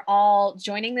are all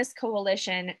joining this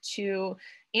coalition to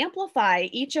amplify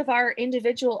each of our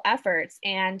individual efforts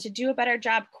and to do a better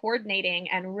job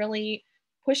coordinating and really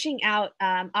pushing out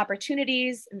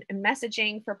opportunities and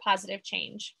messaging for positive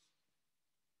change.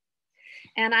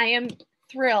 And I am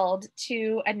thrilled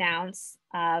to announce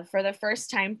for the first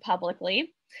time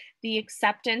publicly the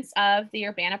acceptance of the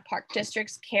Urbana Park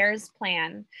District's CARES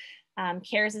plan.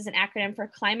 CARES is an acronym for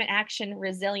Climate Action,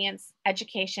 Resilience,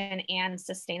 Education, and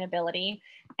Sustainability.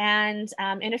 And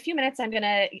in a few minutes, I'm going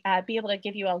to be able to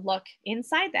give you a look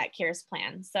inside that CARES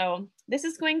plan. So this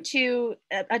is going to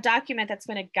a document that's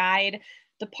going to guide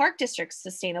the Park District's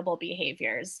sustainable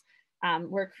behaviors.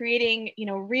 We're creating,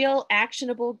 real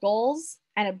actionable goals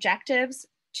and objectives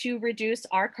to reduce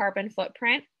our carbon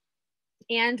footprint.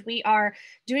 And we are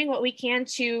doing what we can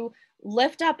to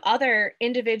lift up other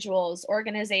individuals,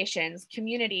 organizations,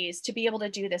 communities to be able to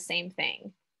do the same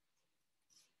thing.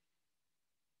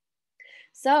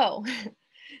 So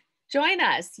join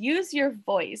us, use your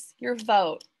voice, your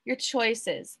vote, your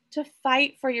choices to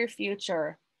fight for your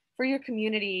future, for your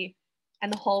community,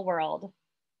 and the whole world.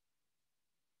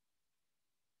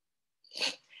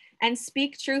 And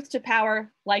speak truth to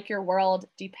power like your world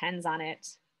depends on it,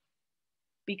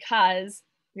 because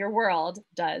your world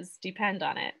does depend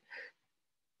on it.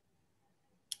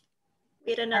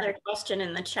 We had another question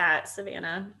in the chat,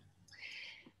 Savannah.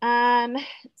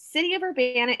 City of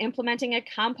Urbana implementing a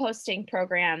composting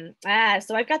program.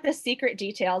 So I've got the secret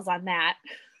details on that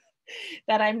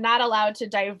that I'm not allowed to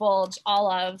divulge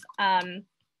all of.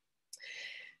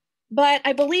 But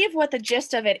I believe what the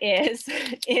gist of it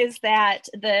is that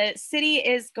the city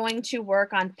is going to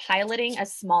work on piloting a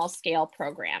small scale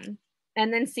program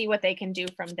and then see what they can do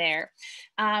from there.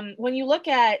 When you look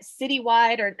at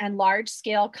citywide and large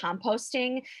scale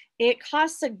composting, it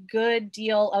costs a good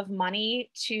deal of money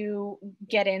to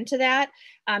get into that.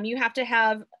 You have to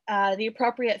have the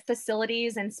appropriate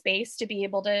facilities and space to be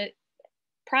able to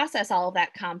process all of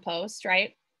that compost,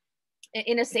 right?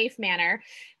 In a safe manner.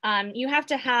 You have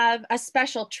to have a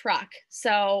special truck.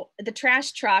 So the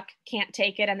trash truck can't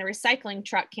take it and the recycling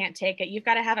truck can't take it. You've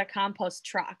got to have a compost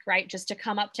truck, right? Just to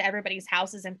come up to everybody's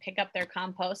houses and pick up their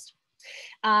compost.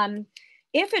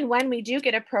 If and when we do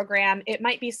get a program, it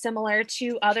might be similar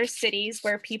to other cities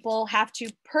where people have to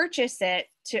purchase it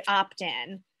to opt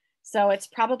in. So it's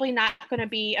probably not going to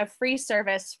be a free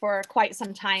service for quite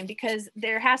some time, because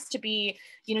there has to be,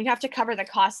 you have to cover the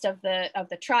cost of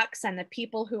the trucks and the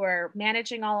people who are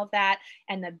managing all of that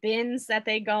and the bins that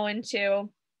they go into.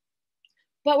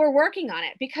 But we're working on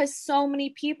it because so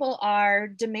many people are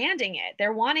demanding it.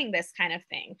 They're wanting this kind of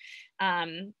thing.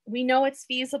 We know it's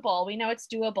feasible. We know it's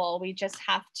doable. We just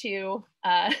have to,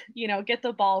 get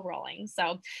the ball rolling.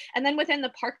 So, and then within the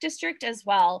Park District as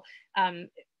well,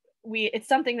 it's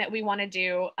something that we want to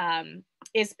do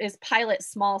is pilot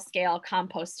small scale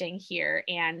composting here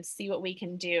and see what we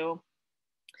can do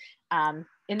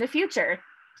in the future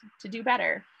to do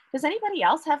better. Does anybody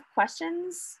else have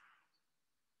questions?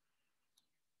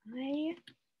 I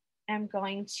am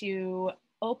going to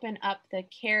open up the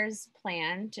CARES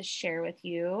plan to share with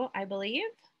you, I believe.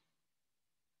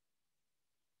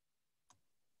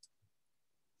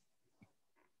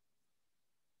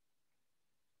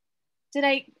 Did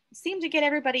I seem to get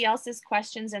everybody else's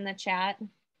questions in the chat?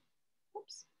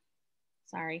 Oops,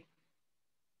 sorry.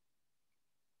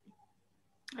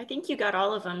 I think you got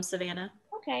all of them, Savannah.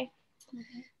 Okay.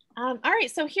 All right,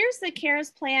 so here's the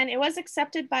CARES plan. It was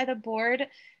accepted by the board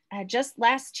just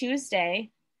last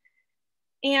Tuesday.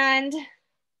 And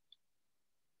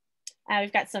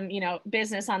we've got some,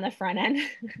 business on the front end.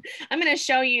 I'm going to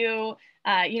show you,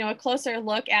 a closer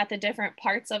look at the different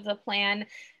parts of the plan.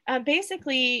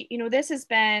 Basically, this has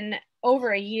been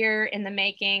over a year in the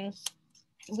making.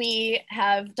 We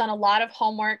have done a lot of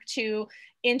homework to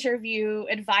interview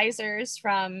advisors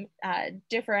from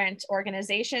different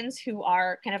organizations who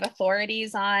are kind of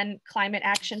authorities on climate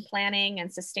action planning and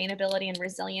sustainability and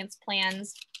resilience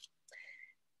plans.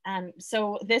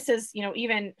 So this is,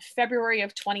 even February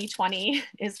of 2020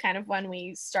 is kind of when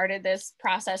we started this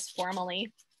process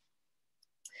formally.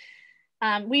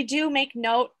 We do make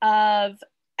note of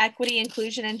equity,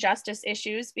 inclusion, and justice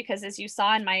issues because, as you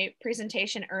saw in my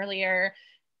presentation earlier,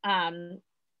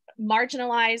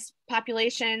 marginalized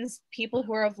populations, people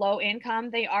who are of low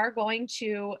income, they are going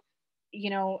to,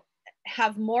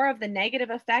 have more of the negative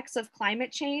effects of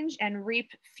climate change and reap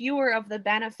fewer of the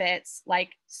benefits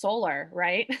like solar,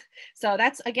 right? So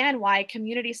that's again why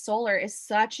community solar is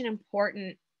such an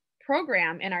important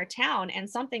program in our town, and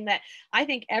something that I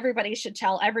think everybody should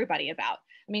tell everybody about.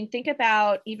 I mean, think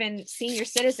about even senior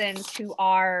citizens who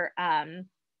are,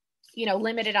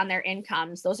 limited on their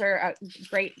incomes. Those are a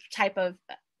great type of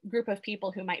group of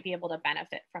people who might be able to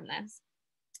benefit from this.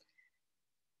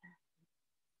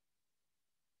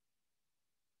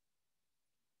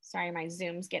 Sorry, my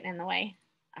Zoom's getting in the way.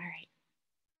 All right.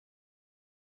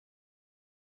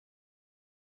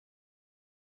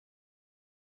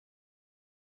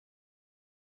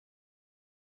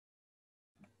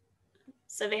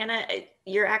 Savannah,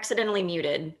 you're accidentally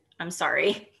muted. I'm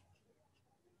sorry.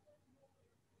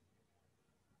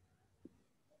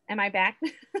 Am I back?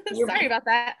 Sorry about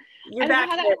that. You're back.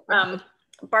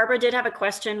 Barbara did have a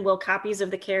question. Will copies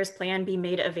of the CARES plan be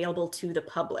made available to the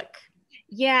public?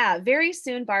 Yeah, very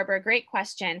soon, Barbara. Great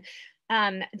question.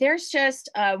 There's just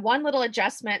one little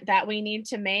adjustment that we need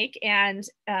to make, and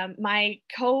my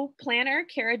co-planner,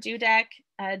 Kara Dudek,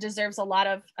 deserves a lot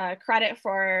of credit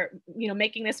for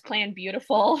making this plan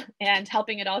beautiful and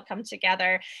helping it all come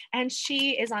together. And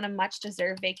she is on a much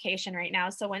deserved vacation right now.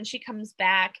 So when she comes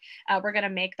back, we're going to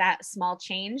make that small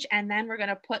change, and then we're going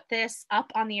to put this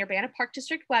up on the Urbana Park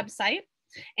District website.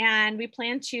 And we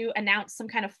plan to announce some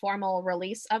kind of formal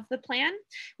release of the plan.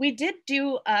 We did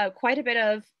do quite a bit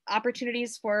of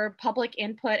opportunities for public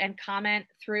input and comment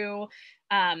through,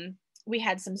 we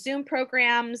had some Zoom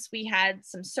programs, we had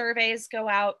some surveys go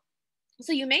out.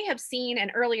 So you may have seen an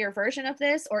earlier version of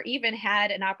this, or even had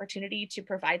an opportunity to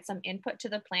provide some input to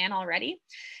the plan already.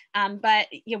 But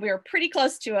we were pretty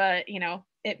close to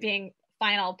it being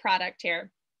final product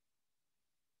here.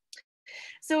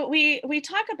 So we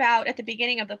talk about at the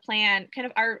beginning of the plan kind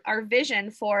of our vision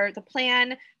for the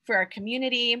plan, for our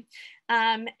community,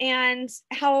 and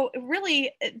how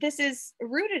really this is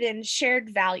rooted in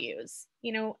shared values.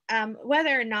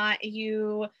 Whether or not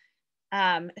you,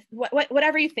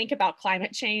 whatever you think about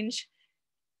climate change,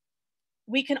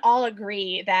 we can all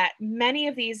agree that many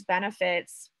of these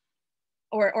benefits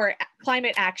or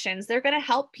climate actions, they're going to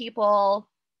help people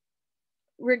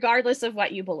regardless of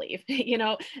what you believe.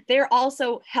 They're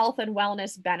also health and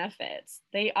wellness benefits.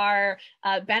 They are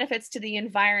benefits to the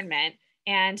environment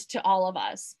and to all of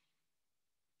us.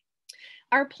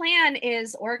 Our plan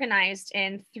is organized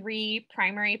in 3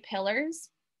 primary pillars,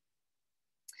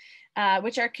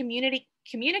 which are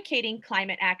communicating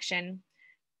climate action,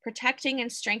 protecting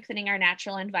and strengthening our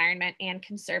natural environment, and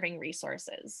conserving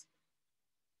resources.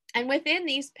 And within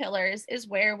these pillars is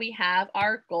where we have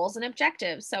our goals and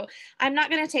objectives. So I'm not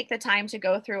going to take the time to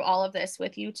go through all of this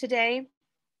with you today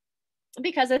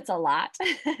because it's a lot.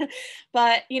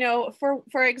 But,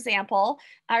 for example,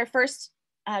 our first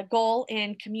goal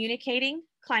in communicating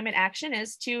climate action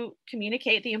is to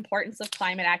communicate the importance of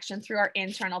climate action through our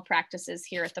internal practices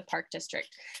here at the Park District.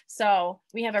 So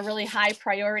we have a really high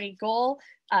priority goal.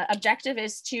 Objective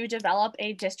is to develop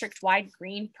a district-wide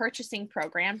green purchasing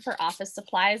program for office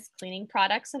supplies, cleaning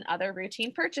products, and other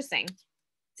routine purchasing.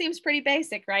 Seems pretty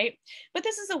basic, right? But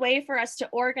this is a way for us to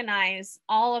organize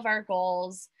all of our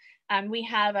goals. We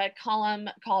have a column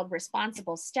called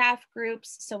responsible staff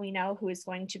groups, so we know who is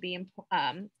going to be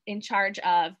in charge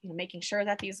of making sure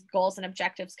that these goals and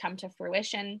objectives come to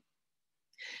fruition.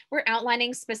 We're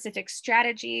outlining specific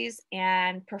strategies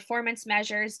and performance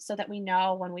measures so that we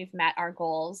know when we've met our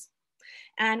goals.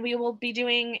 And we will be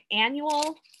doing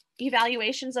annual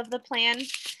evaluations of the plan.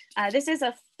 This is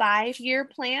a 5-year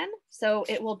plan, so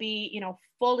it will be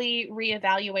fully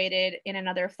reevaluated in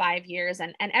another 5 years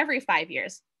and every 5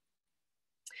 years.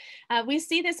 We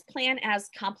see this plan as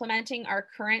complementing our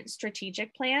current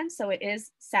strategic plan, so it is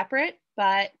separate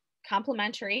but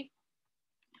complementary.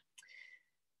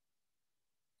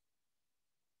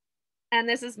 And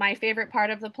this is my favorite part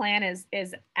of the plan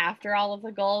is after all of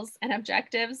the goals and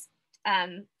objectives,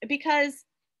 because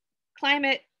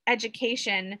climate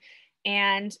education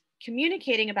and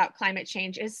communicating about climate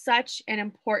change is such an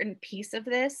important piece of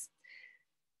this.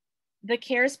 The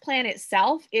CARES plan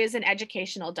itself is an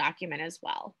educational document as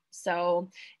well. So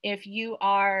if you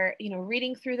are,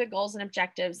 reading through the goals and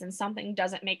objectives and something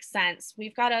doesn't make sense,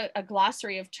 we've got a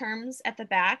glossary of terms at the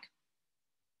back.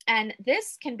 And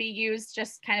this can be used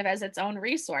just kind of as its own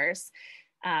resource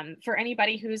for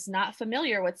anybody who's not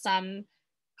familiar with some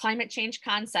climate change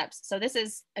concepts. So this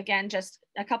is, again, just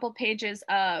a couple pages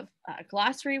of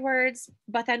glossary words,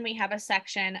 but then we have a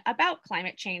section about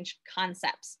climate change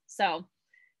concepts. So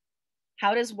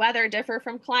How does weather differ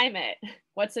from climate?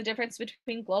 What's the difference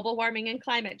between global warming and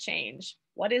climate change?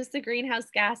 What is the greenhouse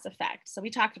gas effect? So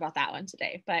we talked about that one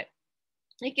today, but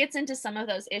it gets into some of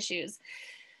those issues.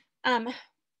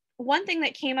 One thing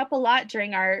that came up a lot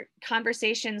during our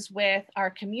conversations with our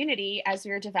community as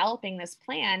we were developing this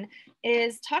plan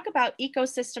is talk about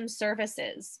ecosystem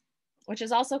services, which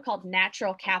is also called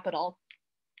natural capital.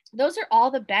 Those are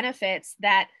all the benefits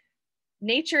that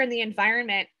nature and the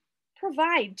environment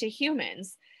provide to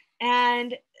humans.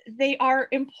 And they are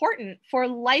important for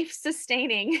life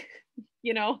sustaining,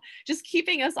 just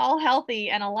keeping us all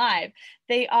healthy and alive.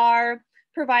 They are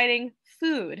providing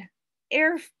food,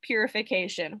 air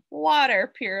purification,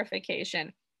 water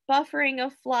purification, buffering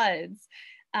of floods,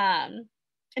 and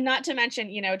not to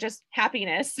mention, just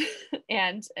happiness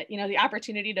and, the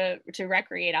opportunity to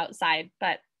recreate outside.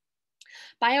 But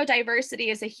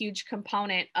biodiversity is a huge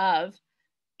component of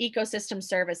ecosystem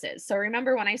services. So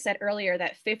remember when I said earlier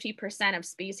that 50% of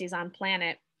species on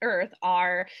planet Earth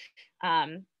are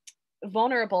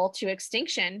vulnerable to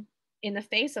extinction in the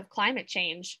face of climate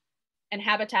change and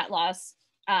habitat loss.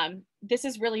 This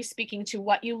is really speaking to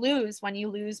what you lose when you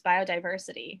lose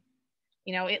biodiversity.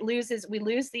 We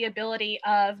lose the ability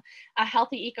of a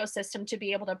healthy ecosystem to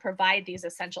be able to provide these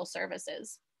essential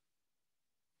services.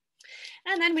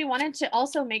 And then we wanted to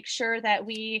also make sure that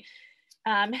we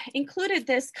included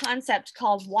this concept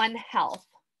called One Health,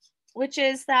 which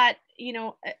is that,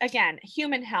 again,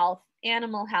 human health,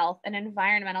 animal health, and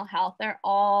environmental health, they're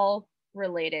all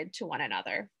related to one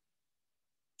another.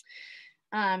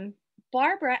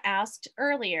 Barbara asked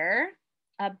earlier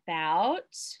about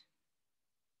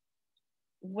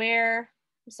where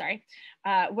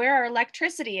our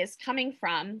electricity is coming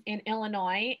from in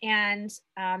Illinois. And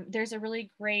there's a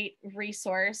really great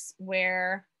resource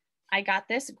where I got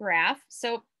this graph.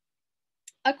 So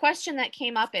a question that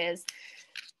came up is,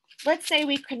 let's say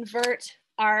we convert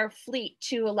our fleet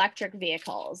to electric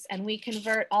vehicles and we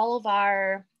convert all of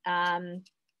our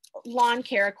lawn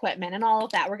care equipment and all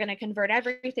of that. We're going to convert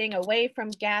everything away from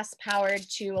gas powered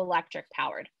to electric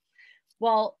powered.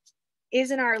 Well,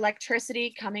 isn't our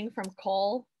electricity coming from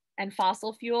coal and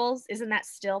fossil fuels? Isn't that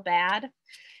still bad?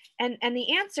 And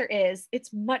the answer is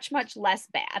it's much, much less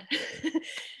bad.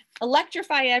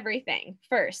 Electrify everything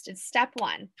first. It's step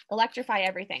one, electrify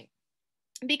everything.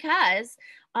 Because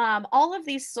all of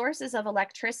these sources of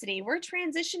electricity, we're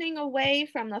transitioning away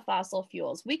from the fossil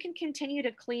fuels. We can continue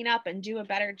to clean up and do a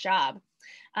better job.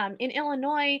 In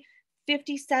Illinois,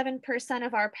 57%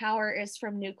 of our power is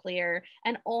from nuclear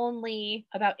and only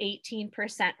about 18%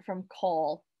 from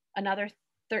coal, another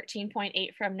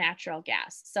 13.8 from natural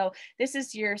gas. So this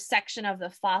is your section of the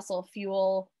fossil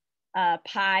fuel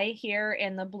pie here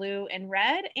in the blue and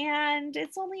red, and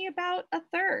it's only about a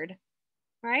third,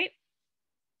 right?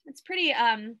 It's pretty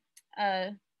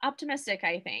optimistic,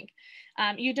 I think.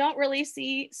 You don't really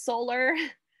see solar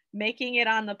making it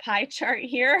on the pie chart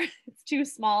here. It's too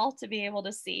small to be able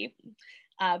to see,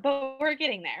 but we're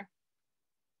getting there.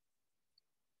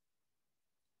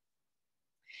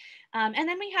 And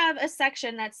then we have a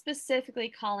section that's specifically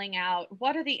calling out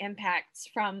what are the impacts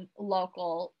from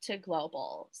local to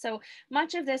global. So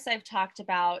much of this I've talked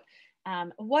about.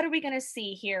 What are we going to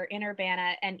see here in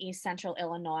Urbana and East Central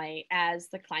Illinois as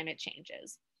the climate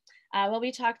changes? Well,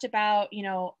 we talked about,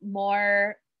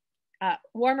 more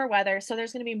warmer weather. So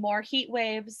there's going to be more heat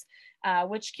waves,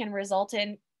 which can result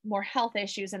in more health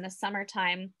issues in the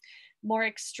summertime, more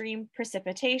extreme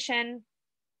precipitation.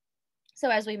 So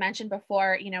as we mentioned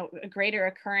before, a greater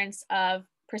occurrence of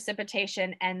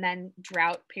precipitation and then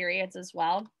drought periods as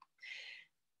well.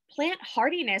 Plant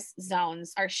hardiness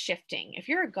zones are shifting. If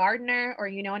you're a gardener or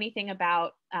you know anything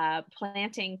about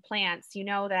planting plants, you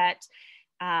know that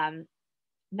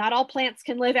not all plants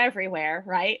can live everywhere,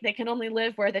 right? They can only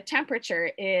live where the temperature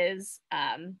is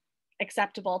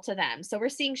acceptable to them. So we're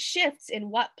seeing shifts in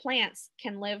what plants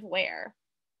can live where.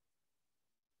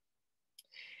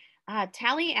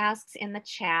 Tally asks in the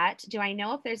chat, do I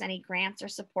know if there's any grants or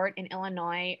support in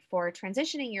Illinois for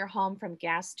transitioning your home from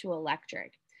gas to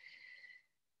electric?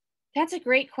 That's a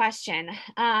great question.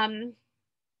 And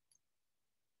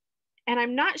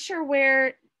I'm not sure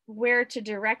where to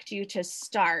direct you to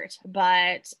start,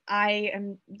 but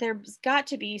there's got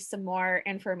to be some more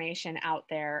information out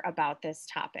there about this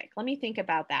topic. Let me think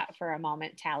about that for a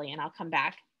moment, Tally, and I'll come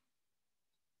back.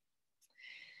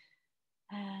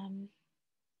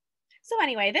 So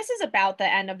anyway, this is about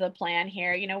the end of the plan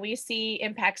here. We see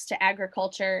impacts to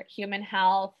agriculture, human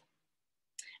health,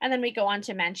 And then we go on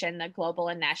to mention the global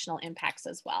and national impacts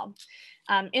as well.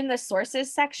 In the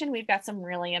sources section, we've got some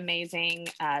really amazing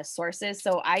sources.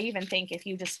 So I even think if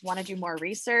you just want to do more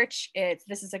research,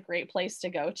 this is a great place to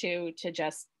go to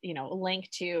just, link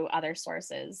to other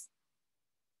sources.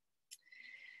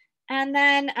 And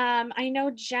then I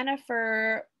know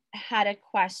Jennifer had a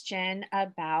question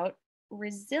about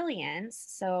resilience.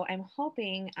 So I'm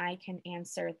hoping I can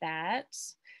answer that.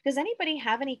 Does anybody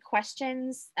have any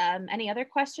questions? Any other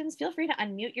questions? Feel free to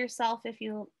unmute yourself if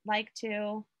you like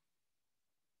to.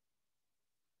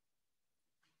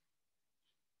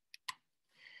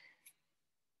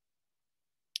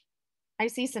 I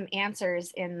see some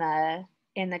answers in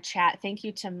the chat. Thank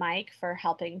you to Mike for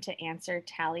helping to answer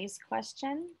Tally's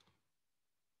question.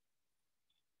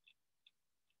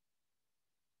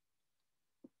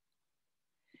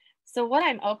 So what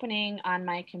I'm opening on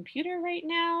my computer right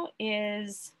now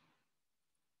is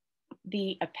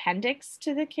the appendix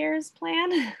to the CARES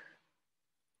plan.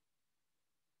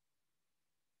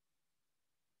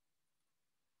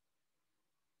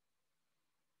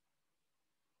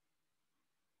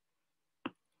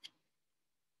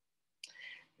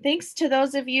 Thanks to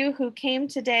those of you who came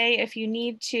today. If you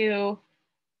need to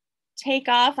take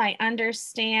off, I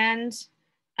understand.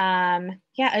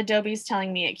 Yeah, Adobe's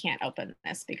telling me it can't open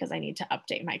this because I need to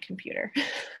update my computer.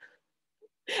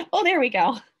 Oh, there we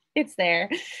go. It's there.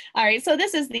 All right, so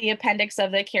this is the appendix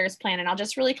of the CARES plan, and I'll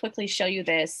just really quickly show you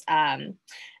this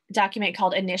document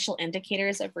called Initial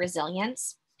Indicators of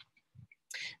Resilience.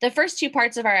 The first two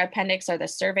parts of our appendix are the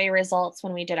survey results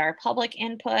when we did our public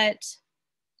input.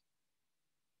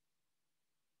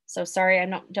 So sorry, I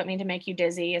don't mean to make you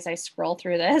dizzy as I scroll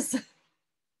through this.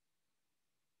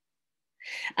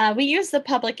 We use the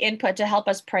public input to help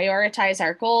us prioritize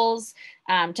our goals,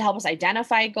 to help us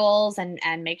identify goals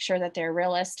and make sure that they're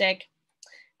realistic.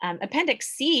 Appendix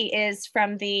C is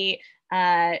from the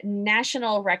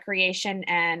National Recreation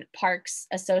and Parks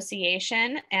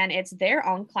Association, and it's their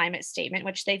own climate statement,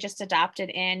 which they just adopted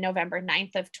in November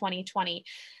 9th of 2020.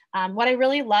 What I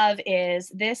really love is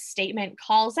this statement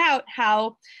calls out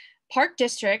how park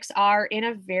districts are in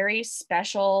a very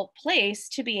special place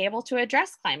to be able to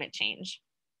address climate change.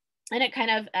 And it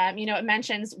kind of, it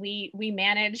mentions we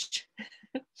manage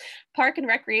park and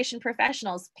recreation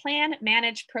professionals plan,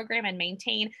 manage, program, and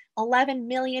maintain 11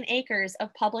 million acres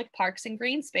of public parks and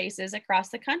green spaces across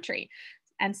the country,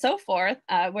 and so forth.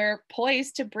 We're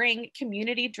poised to bring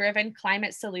community-driven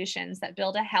climate solutions that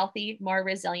build a healthy, more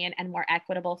resilient, and more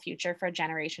equitable future for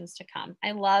generations to come.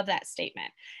 I love that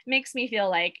statement. It makes me feel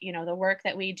like, the work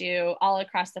that we do all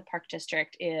across the Park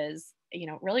District is,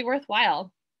 really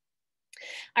worthwhile.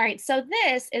 All right, so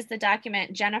this is the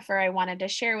document, Jennifer, I wanted to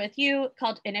share with you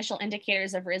called Initial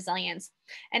Indicators of Resilience.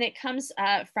 And it comes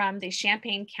from the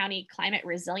Champaign County Climate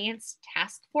Resilience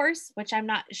Task Force, which I'm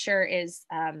not sure is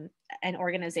an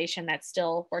organization that's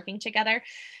still working together.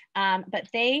 But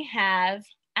they have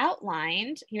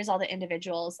outlined, here's all the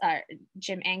individuals,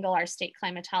 Jim Engel, our state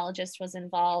climatologist, was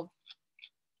involved.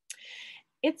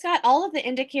 It's got all of the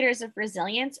indicators of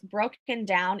resilience broken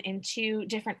down into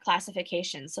different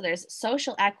classifications. So there's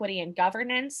social equity and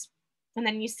governance. And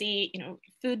then you see,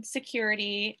 food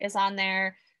security is on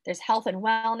there. There's health and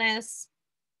wellness.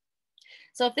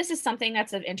 So if this is something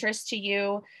that's of interest to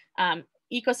you,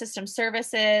 ecosystem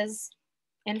services,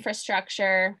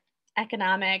 infrastructure,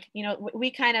 economic, we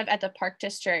kind of at the Park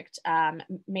District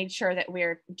made sure that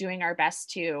we're doing our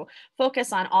best to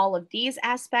focus on all of these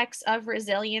aspects of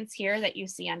resilience here that you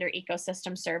see under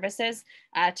ecosystem services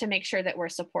to make sure that we're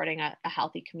supporting a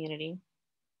healthy community.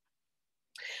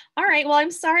 All right, well,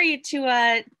 I'm sorry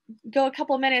to go a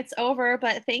couple minutes over,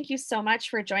 but thank you so much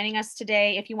for joining us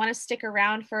today. If you want to stick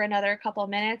around for another couple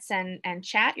minutes and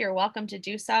chat, you're welcome to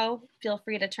do so. Feel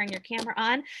free to turn your camera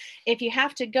on. If you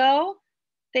have to go,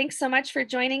 thanks so much for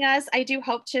joining us. I do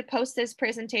hope to post this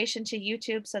presentation to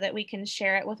YouTube so that we can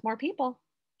share it with more people.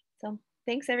 So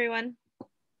thanks, everyone.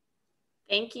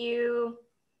 Thank you.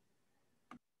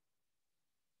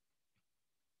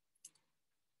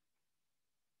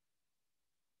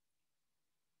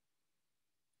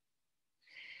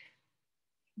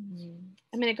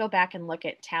 I'm going to go back and look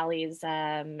at Tally's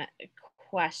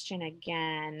question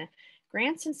again.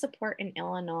 Grants and support in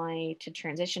Illinois to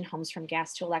transition homes from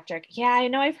gas to electric. Yeah, I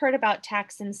know I've heard about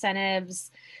tax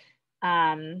incentives.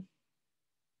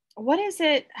 What is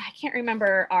it? I can't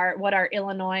remember what our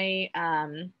Illinois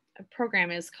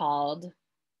program is called.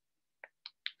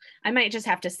 I might just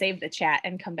have to save the chat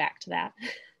and come back to that.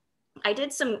 I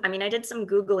did some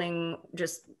Googling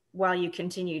just while you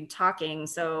continued talking.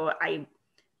 So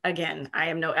again, I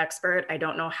am no expert. I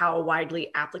don't know how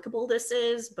widely applicable this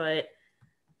is, but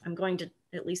I'm going to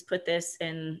at least put this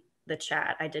in the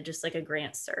chat. I did just like a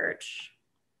grant search.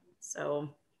 So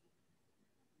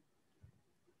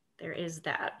there is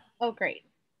that. Oh, great.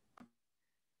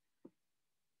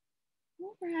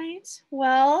 All right.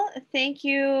 Well, thank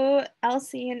you,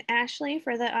 Elsie and Ashley,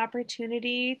 for the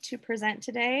opportunity to present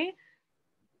today.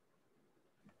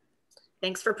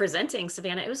 Thanks for presenting,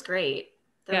 Savannah. It was great.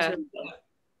 That was really good.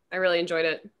 I really enjoyed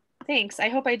it. Thanks. I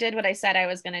hope I did what I said I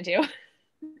was going to do.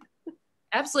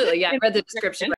 Absolutely. Yeah, I read the description.